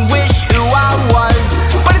wouldn't wish who I was.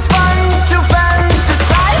 But it's fun to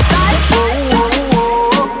fantasize.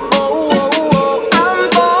 I'm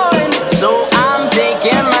bored, so I'm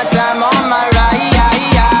taking my time on my ride.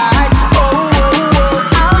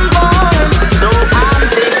 I'm bored, so I'm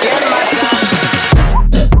taking my time.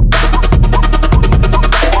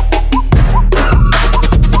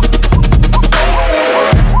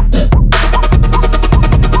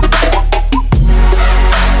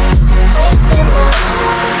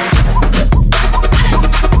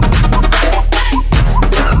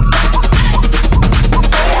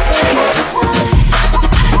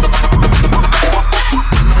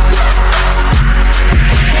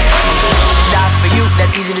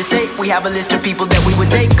 We have a list of people that we would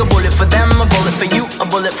take. A bullet for them, a bullet for you, a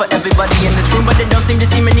bullet for everybody in this room. But they don't seem to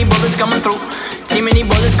see many bullets coming through. See many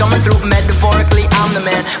bullets coming through. Metaphorically, I'm the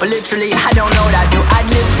man, but literally, I don't know what I do. I'd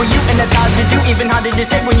live for you, and that's hard to do. Even harder to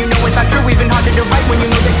say when you know it's not true. Even harder to write when you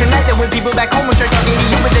know that tonight there were people back home who tried talking to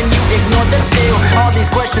you, but then you ignore them still. All these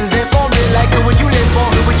questions, they're for real. Like, who would you live for?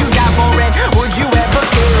 Who would you die for? And would you ever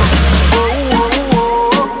kill?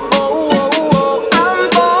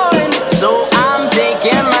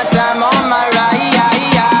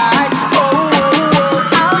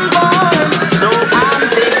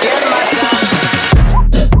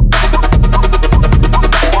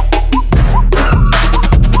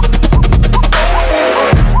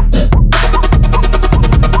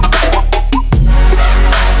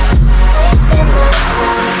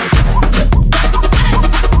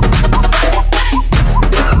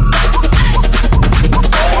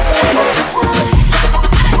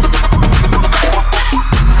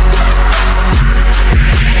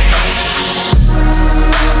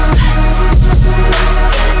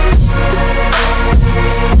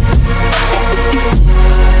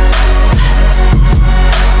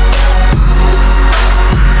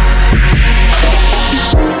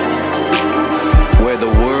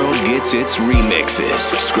 is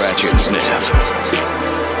Scratch and Sniff.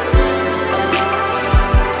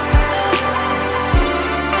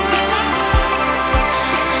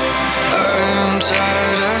 I'm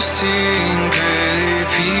tired of seeing pretty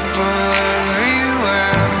people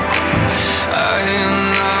everywhere. I am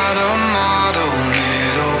not a model,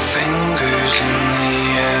 middle fingers in the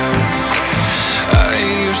air. I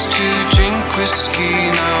used to drink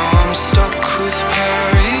whiskey, now I'm stuck with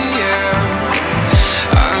Perrier.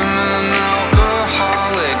 I'm an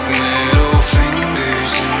alcoholic, middle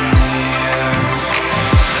fingers in the air.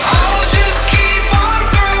 I'll just keep on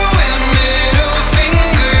throwing middle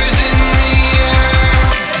fingers in the air.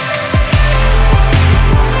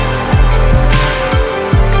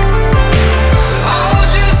 I'll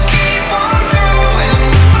just keep on throwing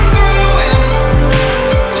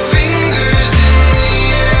fingers in the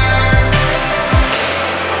air.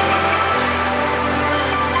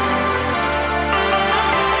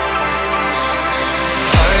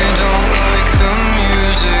 I don't like the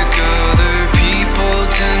music other people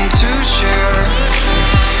tend to share.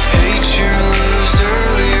 Hate your loser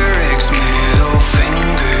lyrics, middle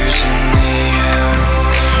fingers in the air.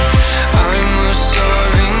 I'm a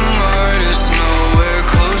starving artist, nowhere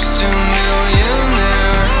close to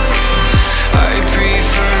millionaire. I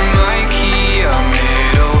prefer my Kia,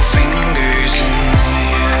 middle fingers in the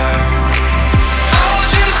air. I'll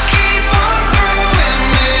just keep on throwing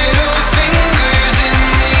middle fingers in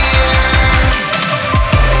the air.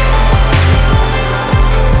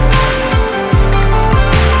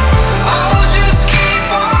 I'll just keep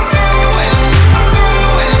on throwing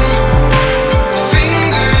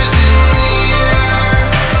fingers in the air.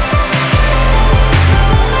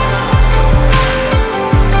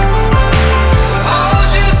 I'll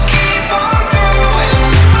just keep on throwing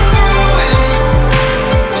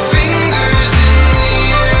fingers in the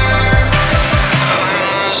air. I'm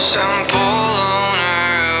a simple owner,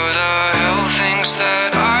 who the hell thinks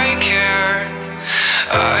that I care?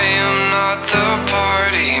 I am not the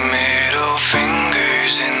party, middle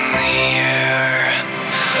fingers in the air.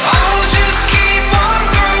 I'll just keep on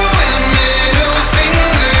throwing middle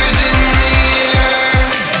fingers in the air.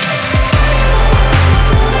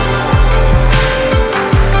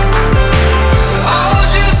 I'll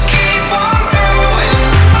just keep on throwing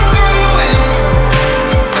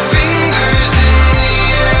fingers in the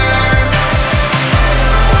air.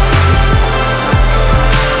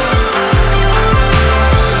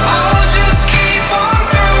 I'll just keep on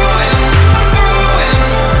throwing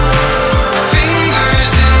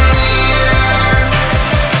fingers in the air.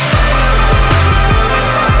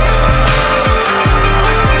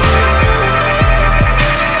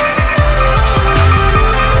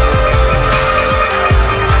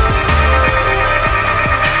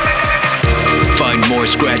 Find more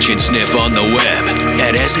Scratch and Sniff on the web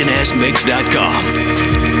at snsmix.com.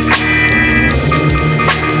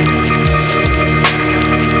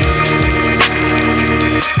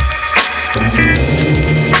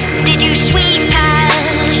 Did you sweep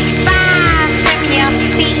us far from your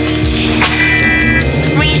feet?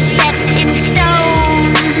 Reset in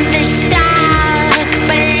stone the stark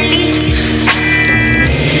belief.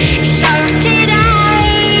 Salted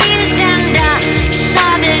eyes and a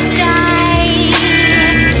solid eye.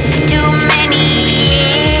 Too many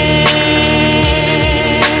years.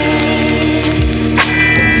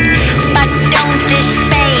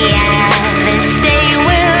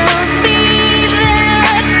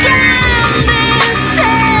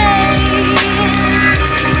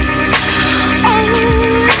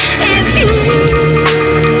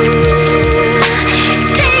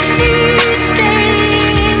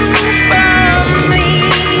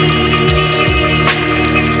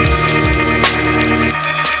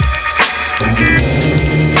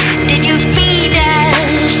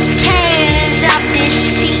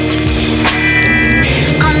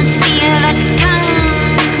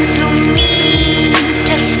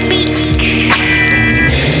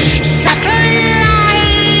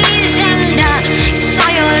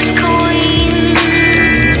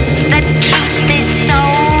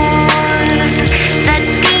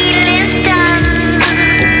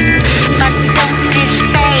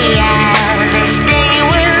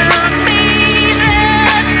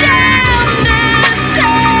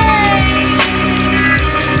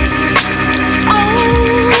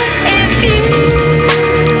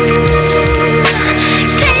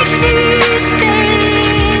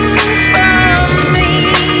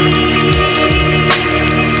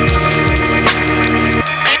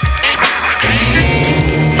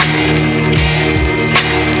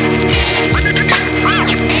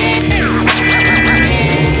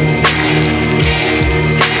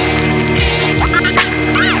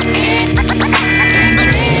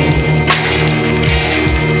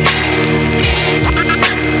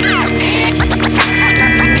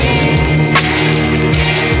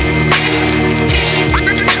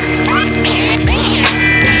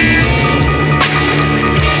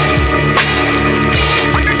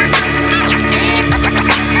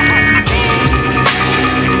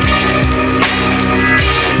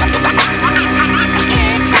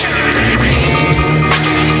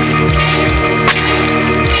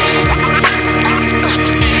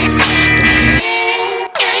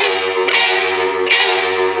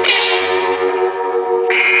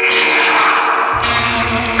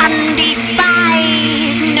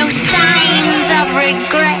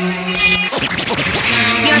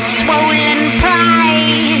 swollen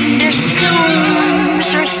pride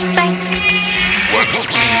assumes respect.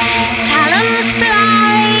 Talons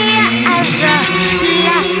fly as a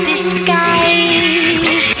last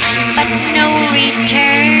disguise, but no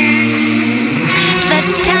return. The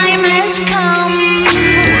time has come,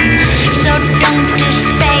 so don't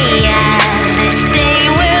despair. This day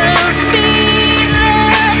will be the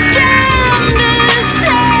damnedest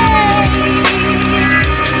day.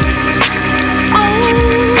 Oh,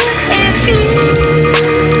 if you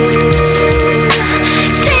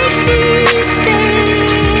take these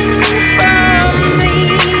things from me.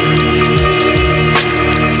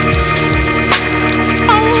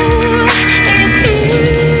 Oh, if you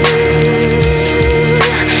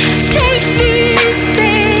take these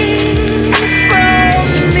things from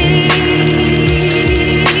me.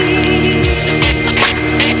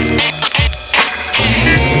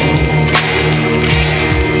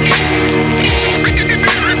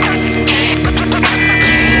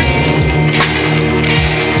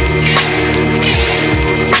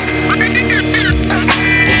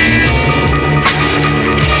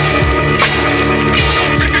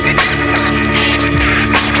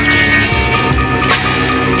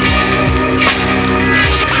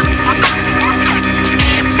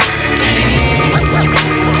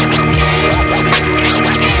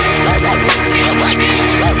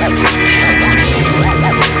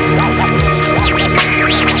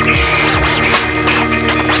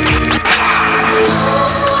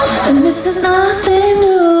 And this is nothing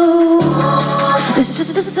new. It's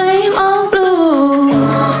just the same old blues.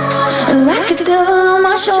 And like a devil on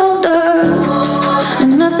my shoulder,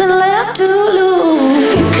 and nothing left to lose.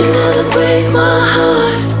 You can never break my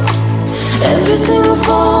heart. Everything will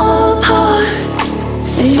fall apart.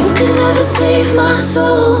 And you can never save my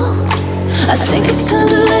soul. I think it's time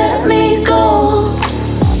to let me go.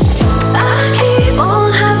 I keep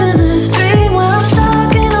on having this dream where I'm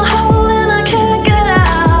stuck in a hole and I can't get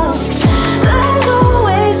out. There's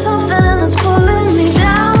always something that's pulling me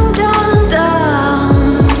down, down, down.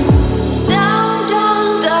 Down,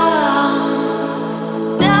 down,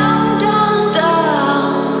 down. Down, down,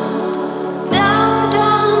 down. Down,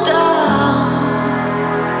 down, down.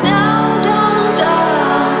 Down, down,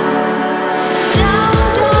 down.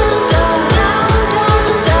 Down, down, down. Down,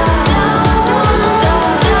 down,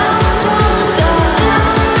 down.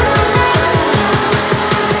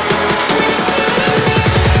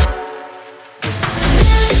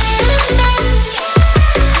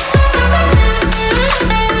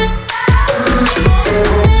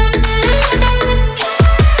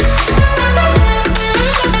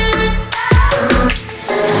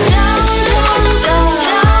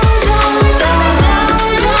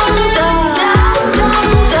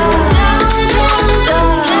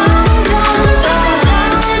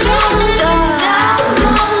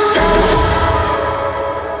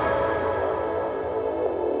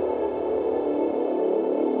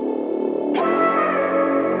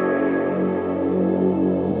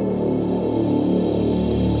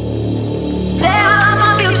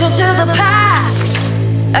 To the past,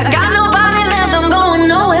 I got nobody left. I'm going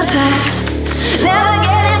nowhere fast. Never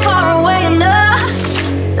getting far away enough.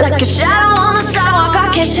 Like a shadow on the sidewalk, I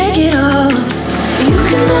can't shake it off. You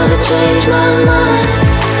can never change my mind.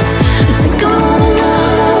 I think I'm running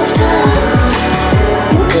out of time.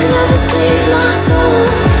 You can never save my soul.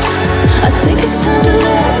 I think it's time to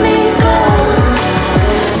let me go.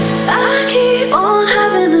 I keep on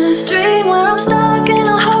having this dream where I'm stuck in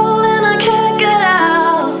a hole and I can't get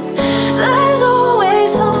out. There's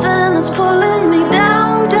always something that's pulling me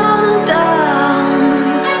down, down,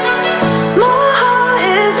 down. My heart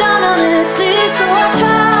is down on its knees, so I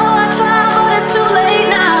try, but it's too late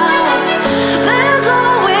now. There's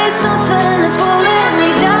always something that's pulling me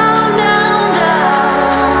down, down, down.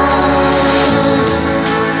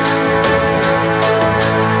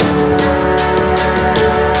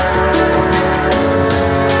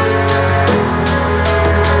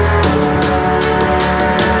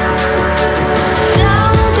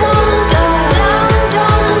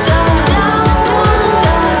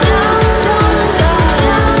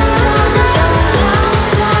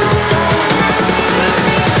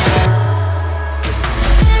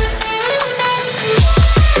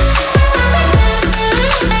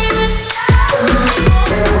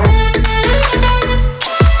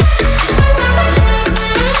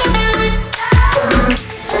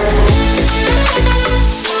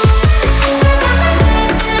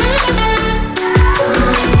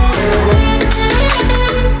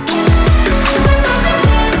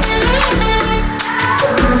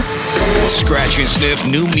 Scratch and Sniff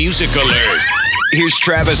new music alert. Here's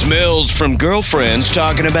Travis Mills from Girlfriends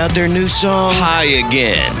talking about their new song, High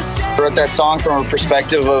Again. I wrote that song from a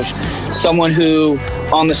perspective of someone who,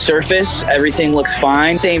 on the surface, everything looks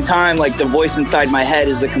fine. Same time, like the voice inside my head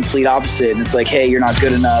is the complete opposite. And it's like, hey, you're not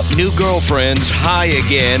good enough. New Girlfriends, High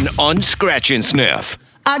Again on Scratch and Sniff.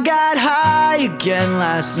 I got high again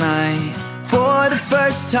last night for the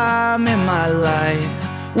first time in my life.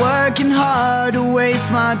 Working hard to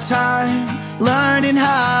waste my time, learning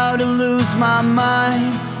how to lose my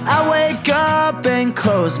mind. I wake up and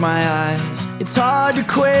close my eyes. It's hard to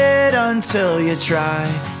quit until you try.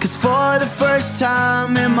 'Cause for the first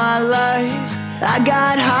time in my life, I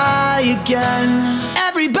got high again.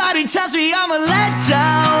 Everybody tells me I'm a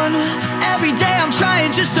letdown. Every day I'm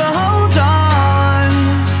trying just to hold on.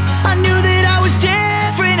 I knew that I was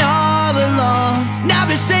different all along. Now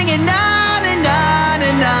they're singing na na na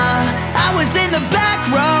na na. I was in the back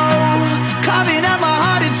row, carving up my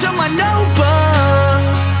heart into my notebook.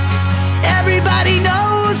 Everybody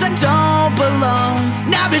knows I don't belong.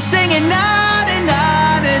 Now they're singing na na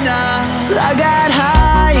na na na. I got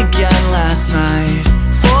high again last night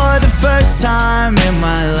for the first time in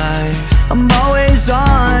my life. I'm always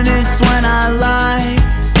honest when I lie.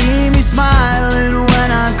 See me smiling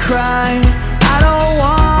when I cry. I don't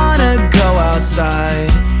wanna go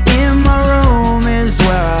outside. In my room is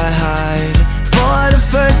where I hide. For the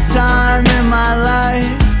first time in my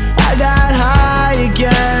life, I got high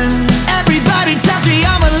again. Everybody tells me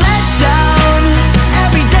I'm a letdown.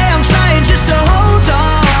 Every day I'm trying just to hold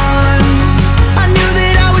on. I knew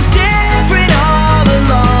that I was different all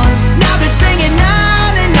along. Now they're singing na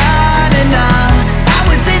na na na na. I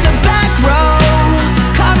was in the back row,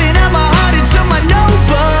 carving up my heart into my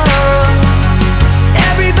notebook.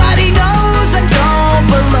 Everybody knows I don't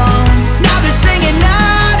belong. Now they're singing na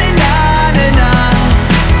na na na na.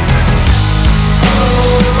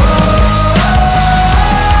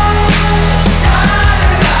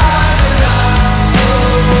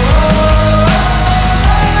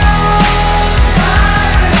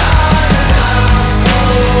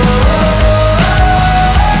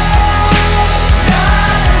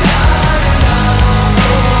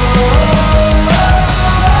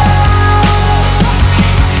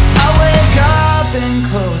 I wake up and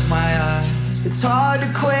close my eyes. It's hard to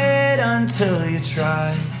quit until you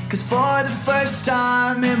try. 'Cause for the first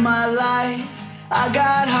time in my life, I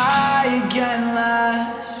got high again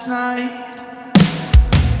last night.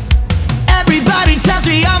 Everybody tells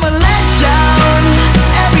me I'm a letdown.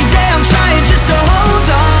 Every day I'm trying just to hold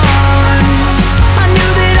on. I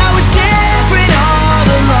knew that I was different all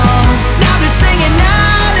along. Now they're singing na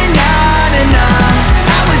na na na na.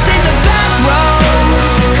 I was in the back row,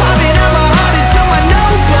 carving up my heart into my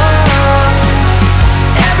notebook.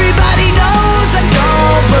 Everybody knows I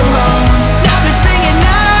don't belong. Now they're singing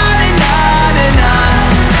na na na na na.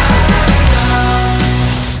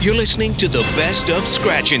 You're listening to the best of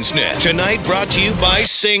Scratch and Sniff. Tonight brought to you by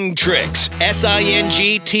Singtrix,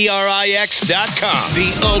 SINGTRIX.com.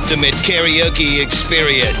 The ultimate karaoke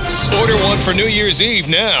experience. Order one for New Year's Eve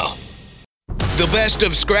now. The best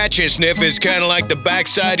of Scratch and Sniff is kind of like the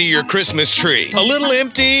backside of your Christmas tree. A little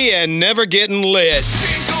empty and never getting lit.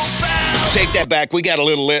 Take that back, we got a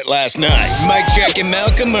little lit last night. Mike Check and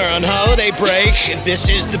Malcolm are on holiday break. This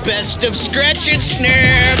is the best of Scratch and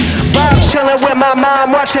Sniff. Bob chillin' with my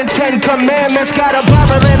mom, watching 10 Commandments. Got a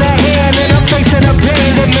Bible in her hand and I'm facing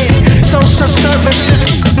abandonment. Social services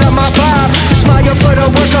f***ing my Bob. Smile for the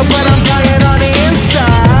worker, but I'm dying on the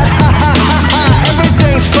inside. Ha ha ha ha,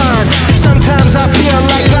 everything's fine. Sometimes I feel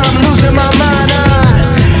like I'm losing my mind.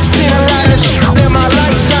 I've seen a lot of shit in my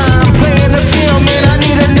lifetime. Playing the film and I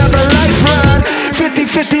need another lifeline.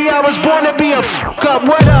 50-50, I was born to be a f*** up.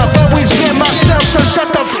 What up? Always get myself, so shut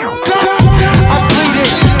the f*** up. I bleed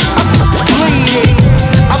it, I bleed it,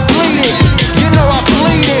 I bleed it. You know I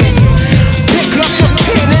bleed it. Pick up the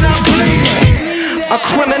pen and I bleed it. A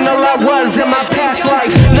criminal I was in my past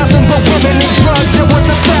life. Nothing but women and drugs, it was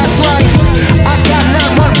a fast life. I got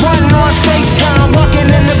 911 on FaceTime. Walking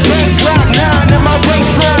in the bank, Glock 9 in my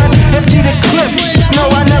waistline. Empty the clip, no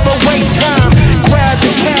I never waste time. Grab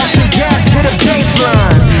the cash, the gas to the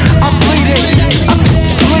baseline. I bleed it, I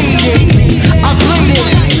bleed it, I bleed it.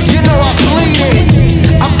 You know I bleed it,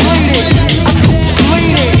 I bleed it, I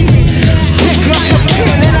bleed it. Pick up the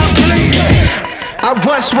pen and I bleed it. I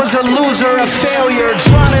once was a loser, a failure,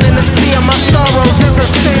 drowning in the sea of my sorrows as a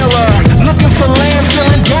sailor. Looking for land,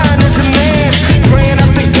 feeling down as a man. Praying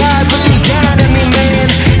up to God, looking down at me, man.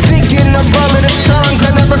 Thinking of all of the songs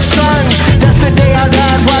I never sung. That's the day I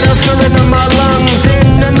died, water filling in my lungs.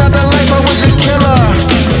 In another life I was a killer.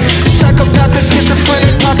 Psychopath, the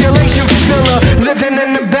schizophrenic population filler. Living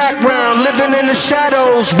in the background, living in the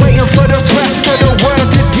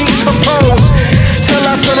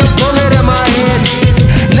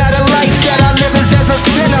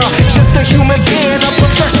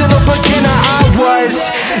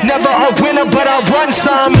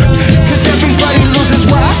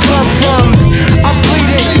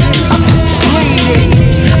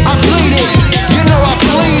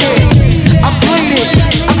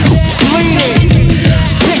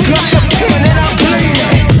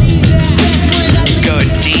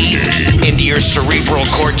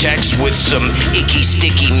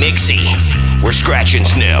We're Scratch and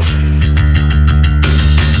Sniff.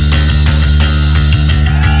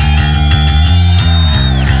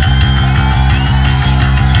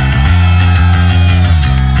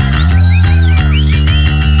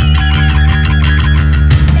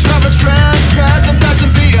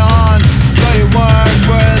 Present beyond, though you weren't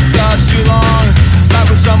with us too long. That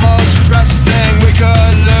was the most precious thing we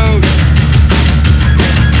could lose.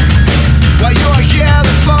 While you were here,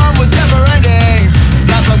 the fun was never ending.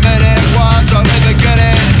 Not a minute was only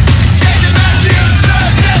beginning. Chasing Matthew,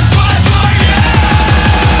 this was for you.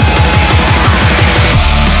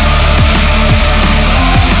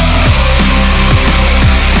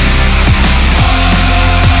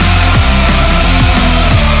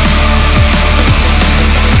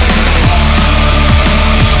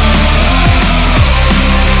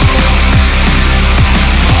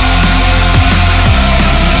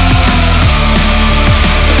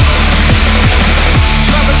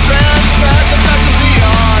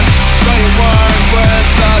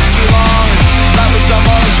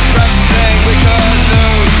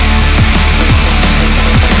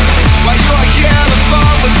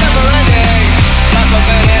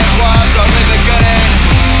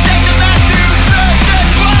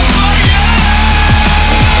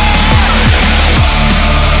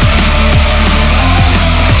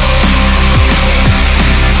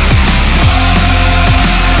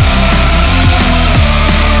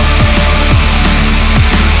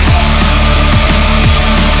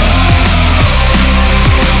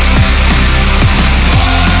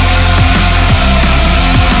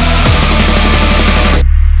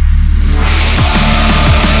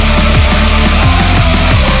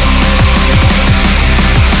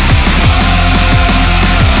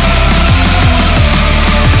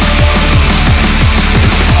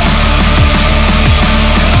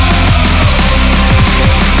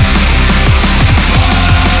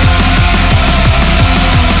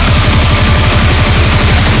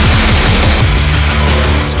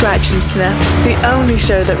 Scratch and Sniff, the only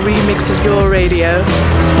show that remixes your radio.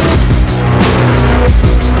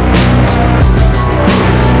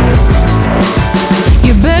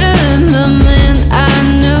 You're better than the man I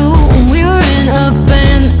knew. We were in a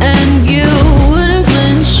band and you wouldn't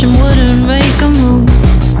flinch and wouldn't make a move.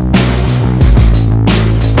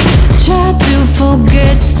 Try to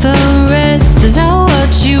forget the rest. Is that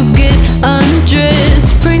what you get undressed?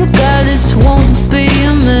 Pray to God this won't be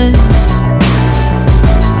a mess.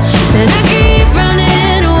 And I keep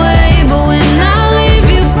running away, but when I leave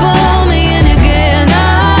you pull me in again.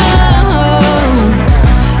 Oh,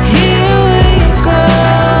 here we go.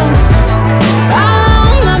 I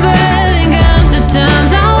hold my breath and count the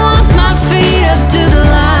times I walk my feet up to the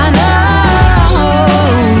line. Oh,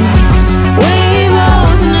 we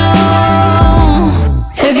both know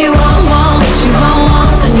if you want what you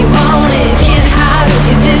want, then you want it. Can't hide what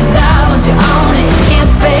you desire once you're on.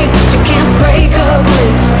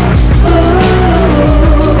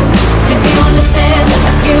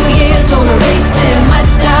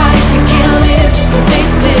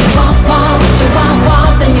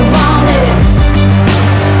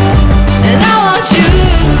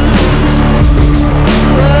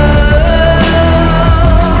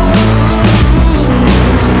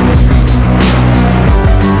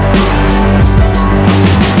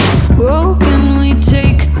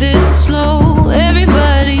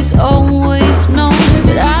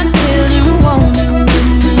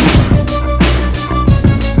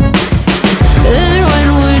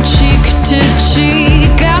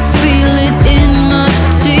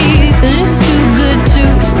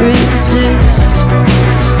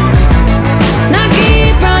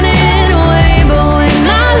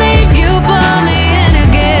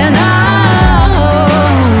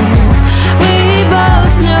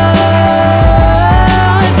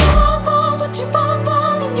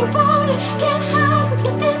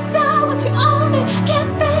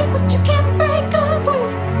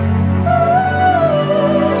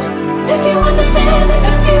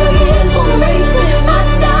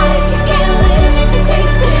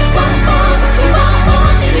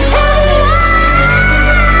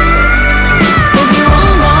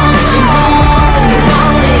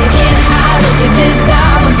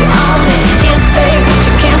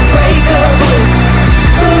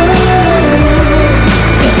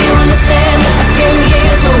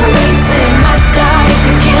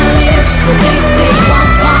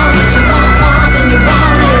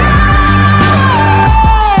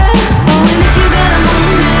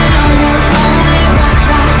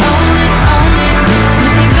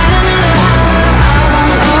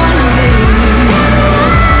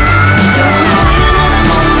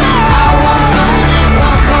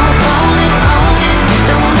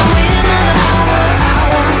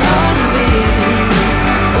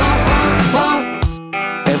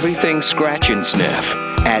 everything Scratch and Sniff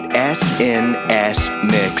at snsmix.com.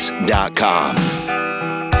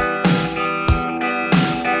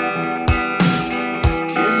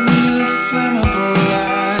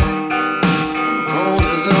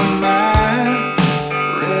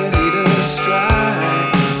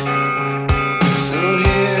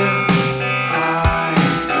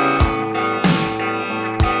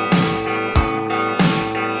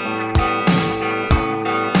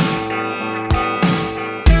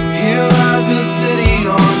 A city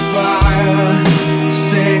on fire,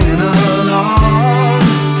 singing along,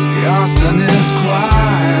 the arsonist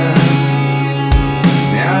choir.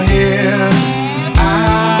 Now here I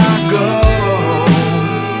go.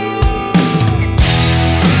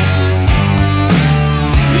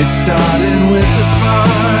 It started with a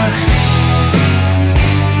spark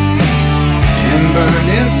and burned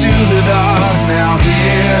into the dark. Now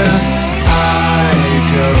here I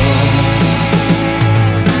go.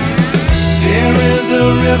 There is a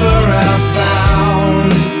river I've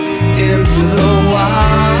found into the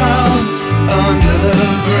wild, under the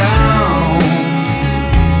ground.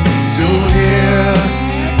 So here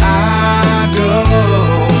I go.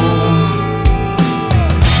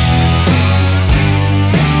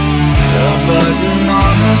 A button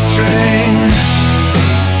on the string,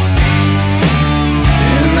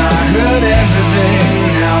 and I heard everything.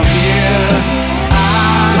 Now here I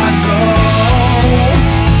go.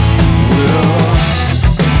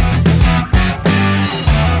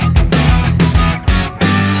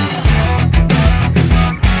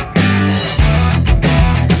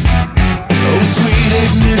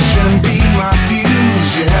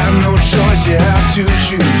 You have to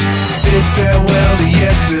choose. Bid farewell to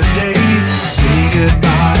yesterday. Say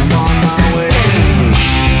goodbye, I'm on my way.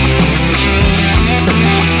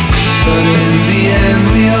 But in the end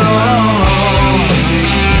we all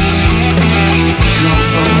come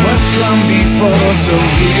from what's come before. So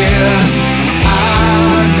here I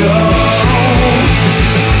go.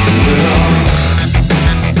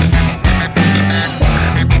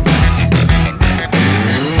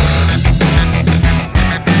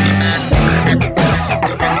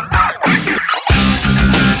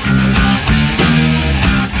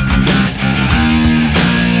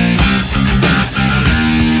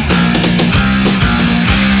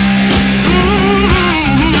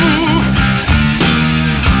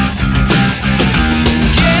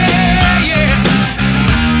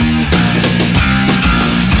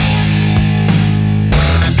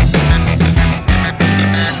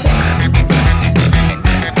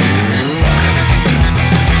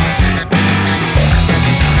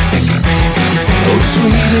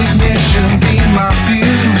 Ignition, be my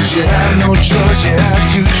fuse. You have no choice, you have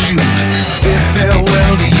to choose. Bid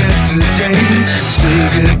farewell to yesterday. Say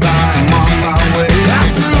goodbye, I'm on my way. I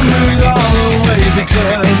threw it all away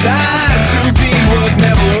because I had to be what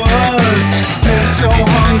never was. Been so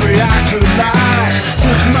hungry I could lie.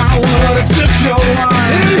 Took my word, took your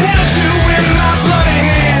wine, and held you in my bloody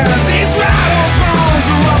hands. These rattle bones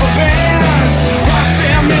are rubber bands. Wash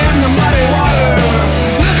them in the muddy water.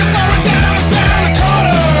 Looking for a down, found a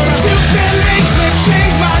corner. You can make me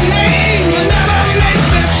change my name. You never make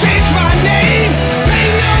me change my name. Pay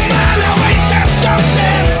no mind, I wait, there's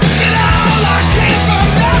something. Get all I came from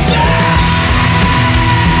nothing.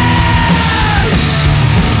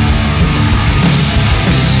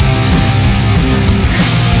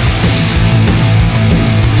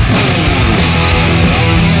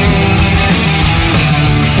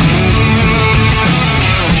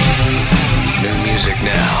 New music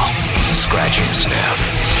now. Scratch and Sniff.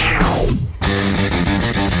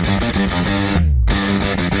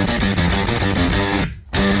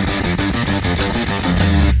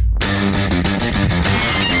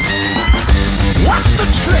 What's the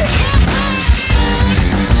trick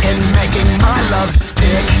in making my love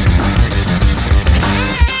stick?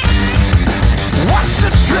 What's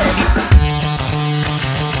the trick?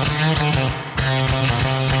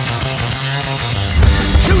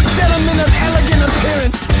 Two gentlemen of elegant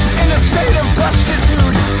appearance in a state of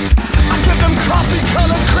bustitude. I give them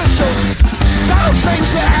coffee-colored crystals. That'll change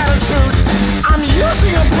their attitude. I'm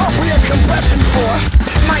using appropriate compression for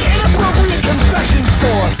my inappropriate confessions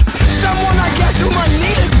for someone I guess whom I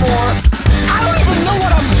needed more. I don't even know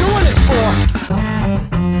what I'm doing it for.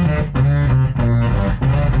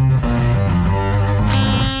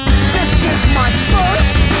 This is my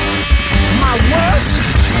first, my worst,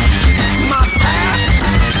 my past,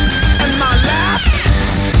 and my last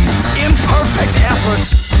imperfect effort.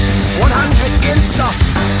 100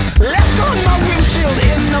 insults left on my windshield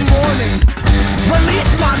in the morning.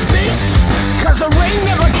 Release my beast, cause the rain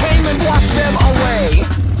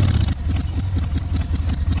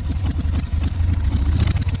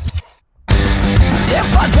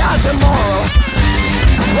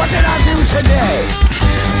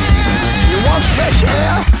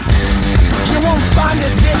find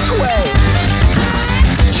it this way.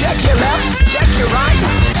 Check your left, check your right.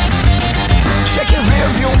 Check your rear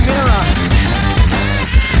view mirror.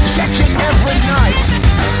 Check it every night.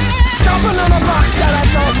 Stomping on a box that I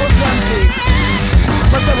thought was empty,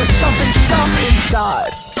 but there was something sharp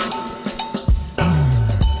inside.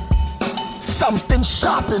 Something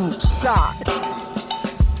sharp inside.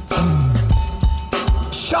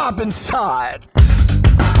 Sharp inside.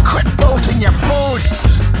 Quit bolting your food.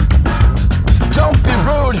 Don't be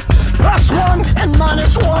rude. +1 and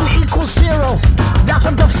 -1 equals 0. That's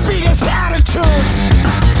a defeatist attitude.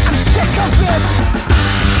 I'm sick of this.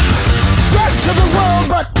 Dead to the world,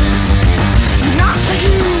 but not to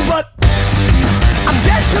you. But I'm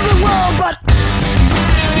dead to the world, but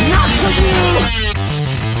not to you.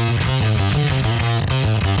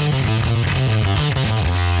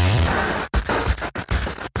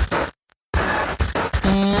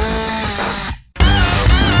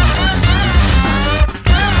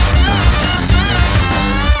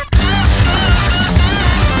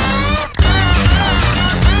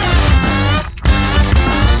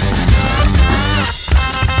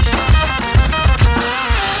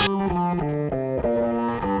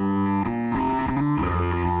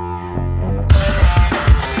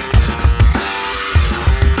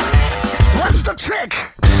 Trick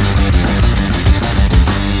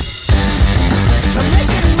to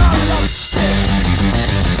making my love stick.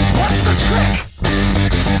 What's the trick?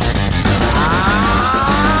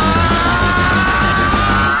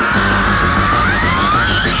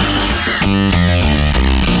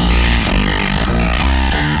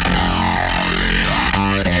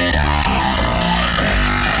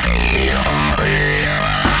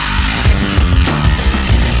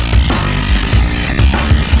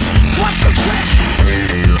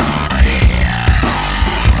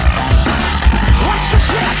 What's the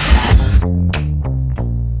trick?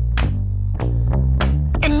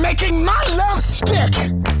 Making my love stick.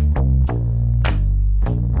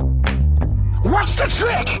 What's the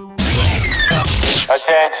trick?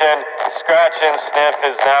 Attention, Scratch and Sniff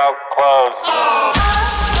is now closed.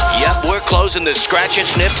 Yep, we're closing the Scratch and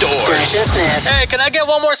Sniff doors. Scratch and Sniff. Hey, can I get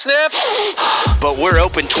one more sniff? But we're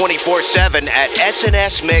open 24/7 at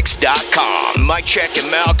snsmix.com. Mike Check and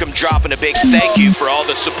Malcolm dropping a big thank you for all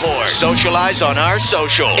the support. Socialize on our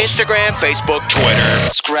socials. Instagram, Facebook, Twitter.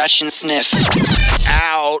 Scratch and Sniff.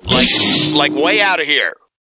 Out. Like way out of here.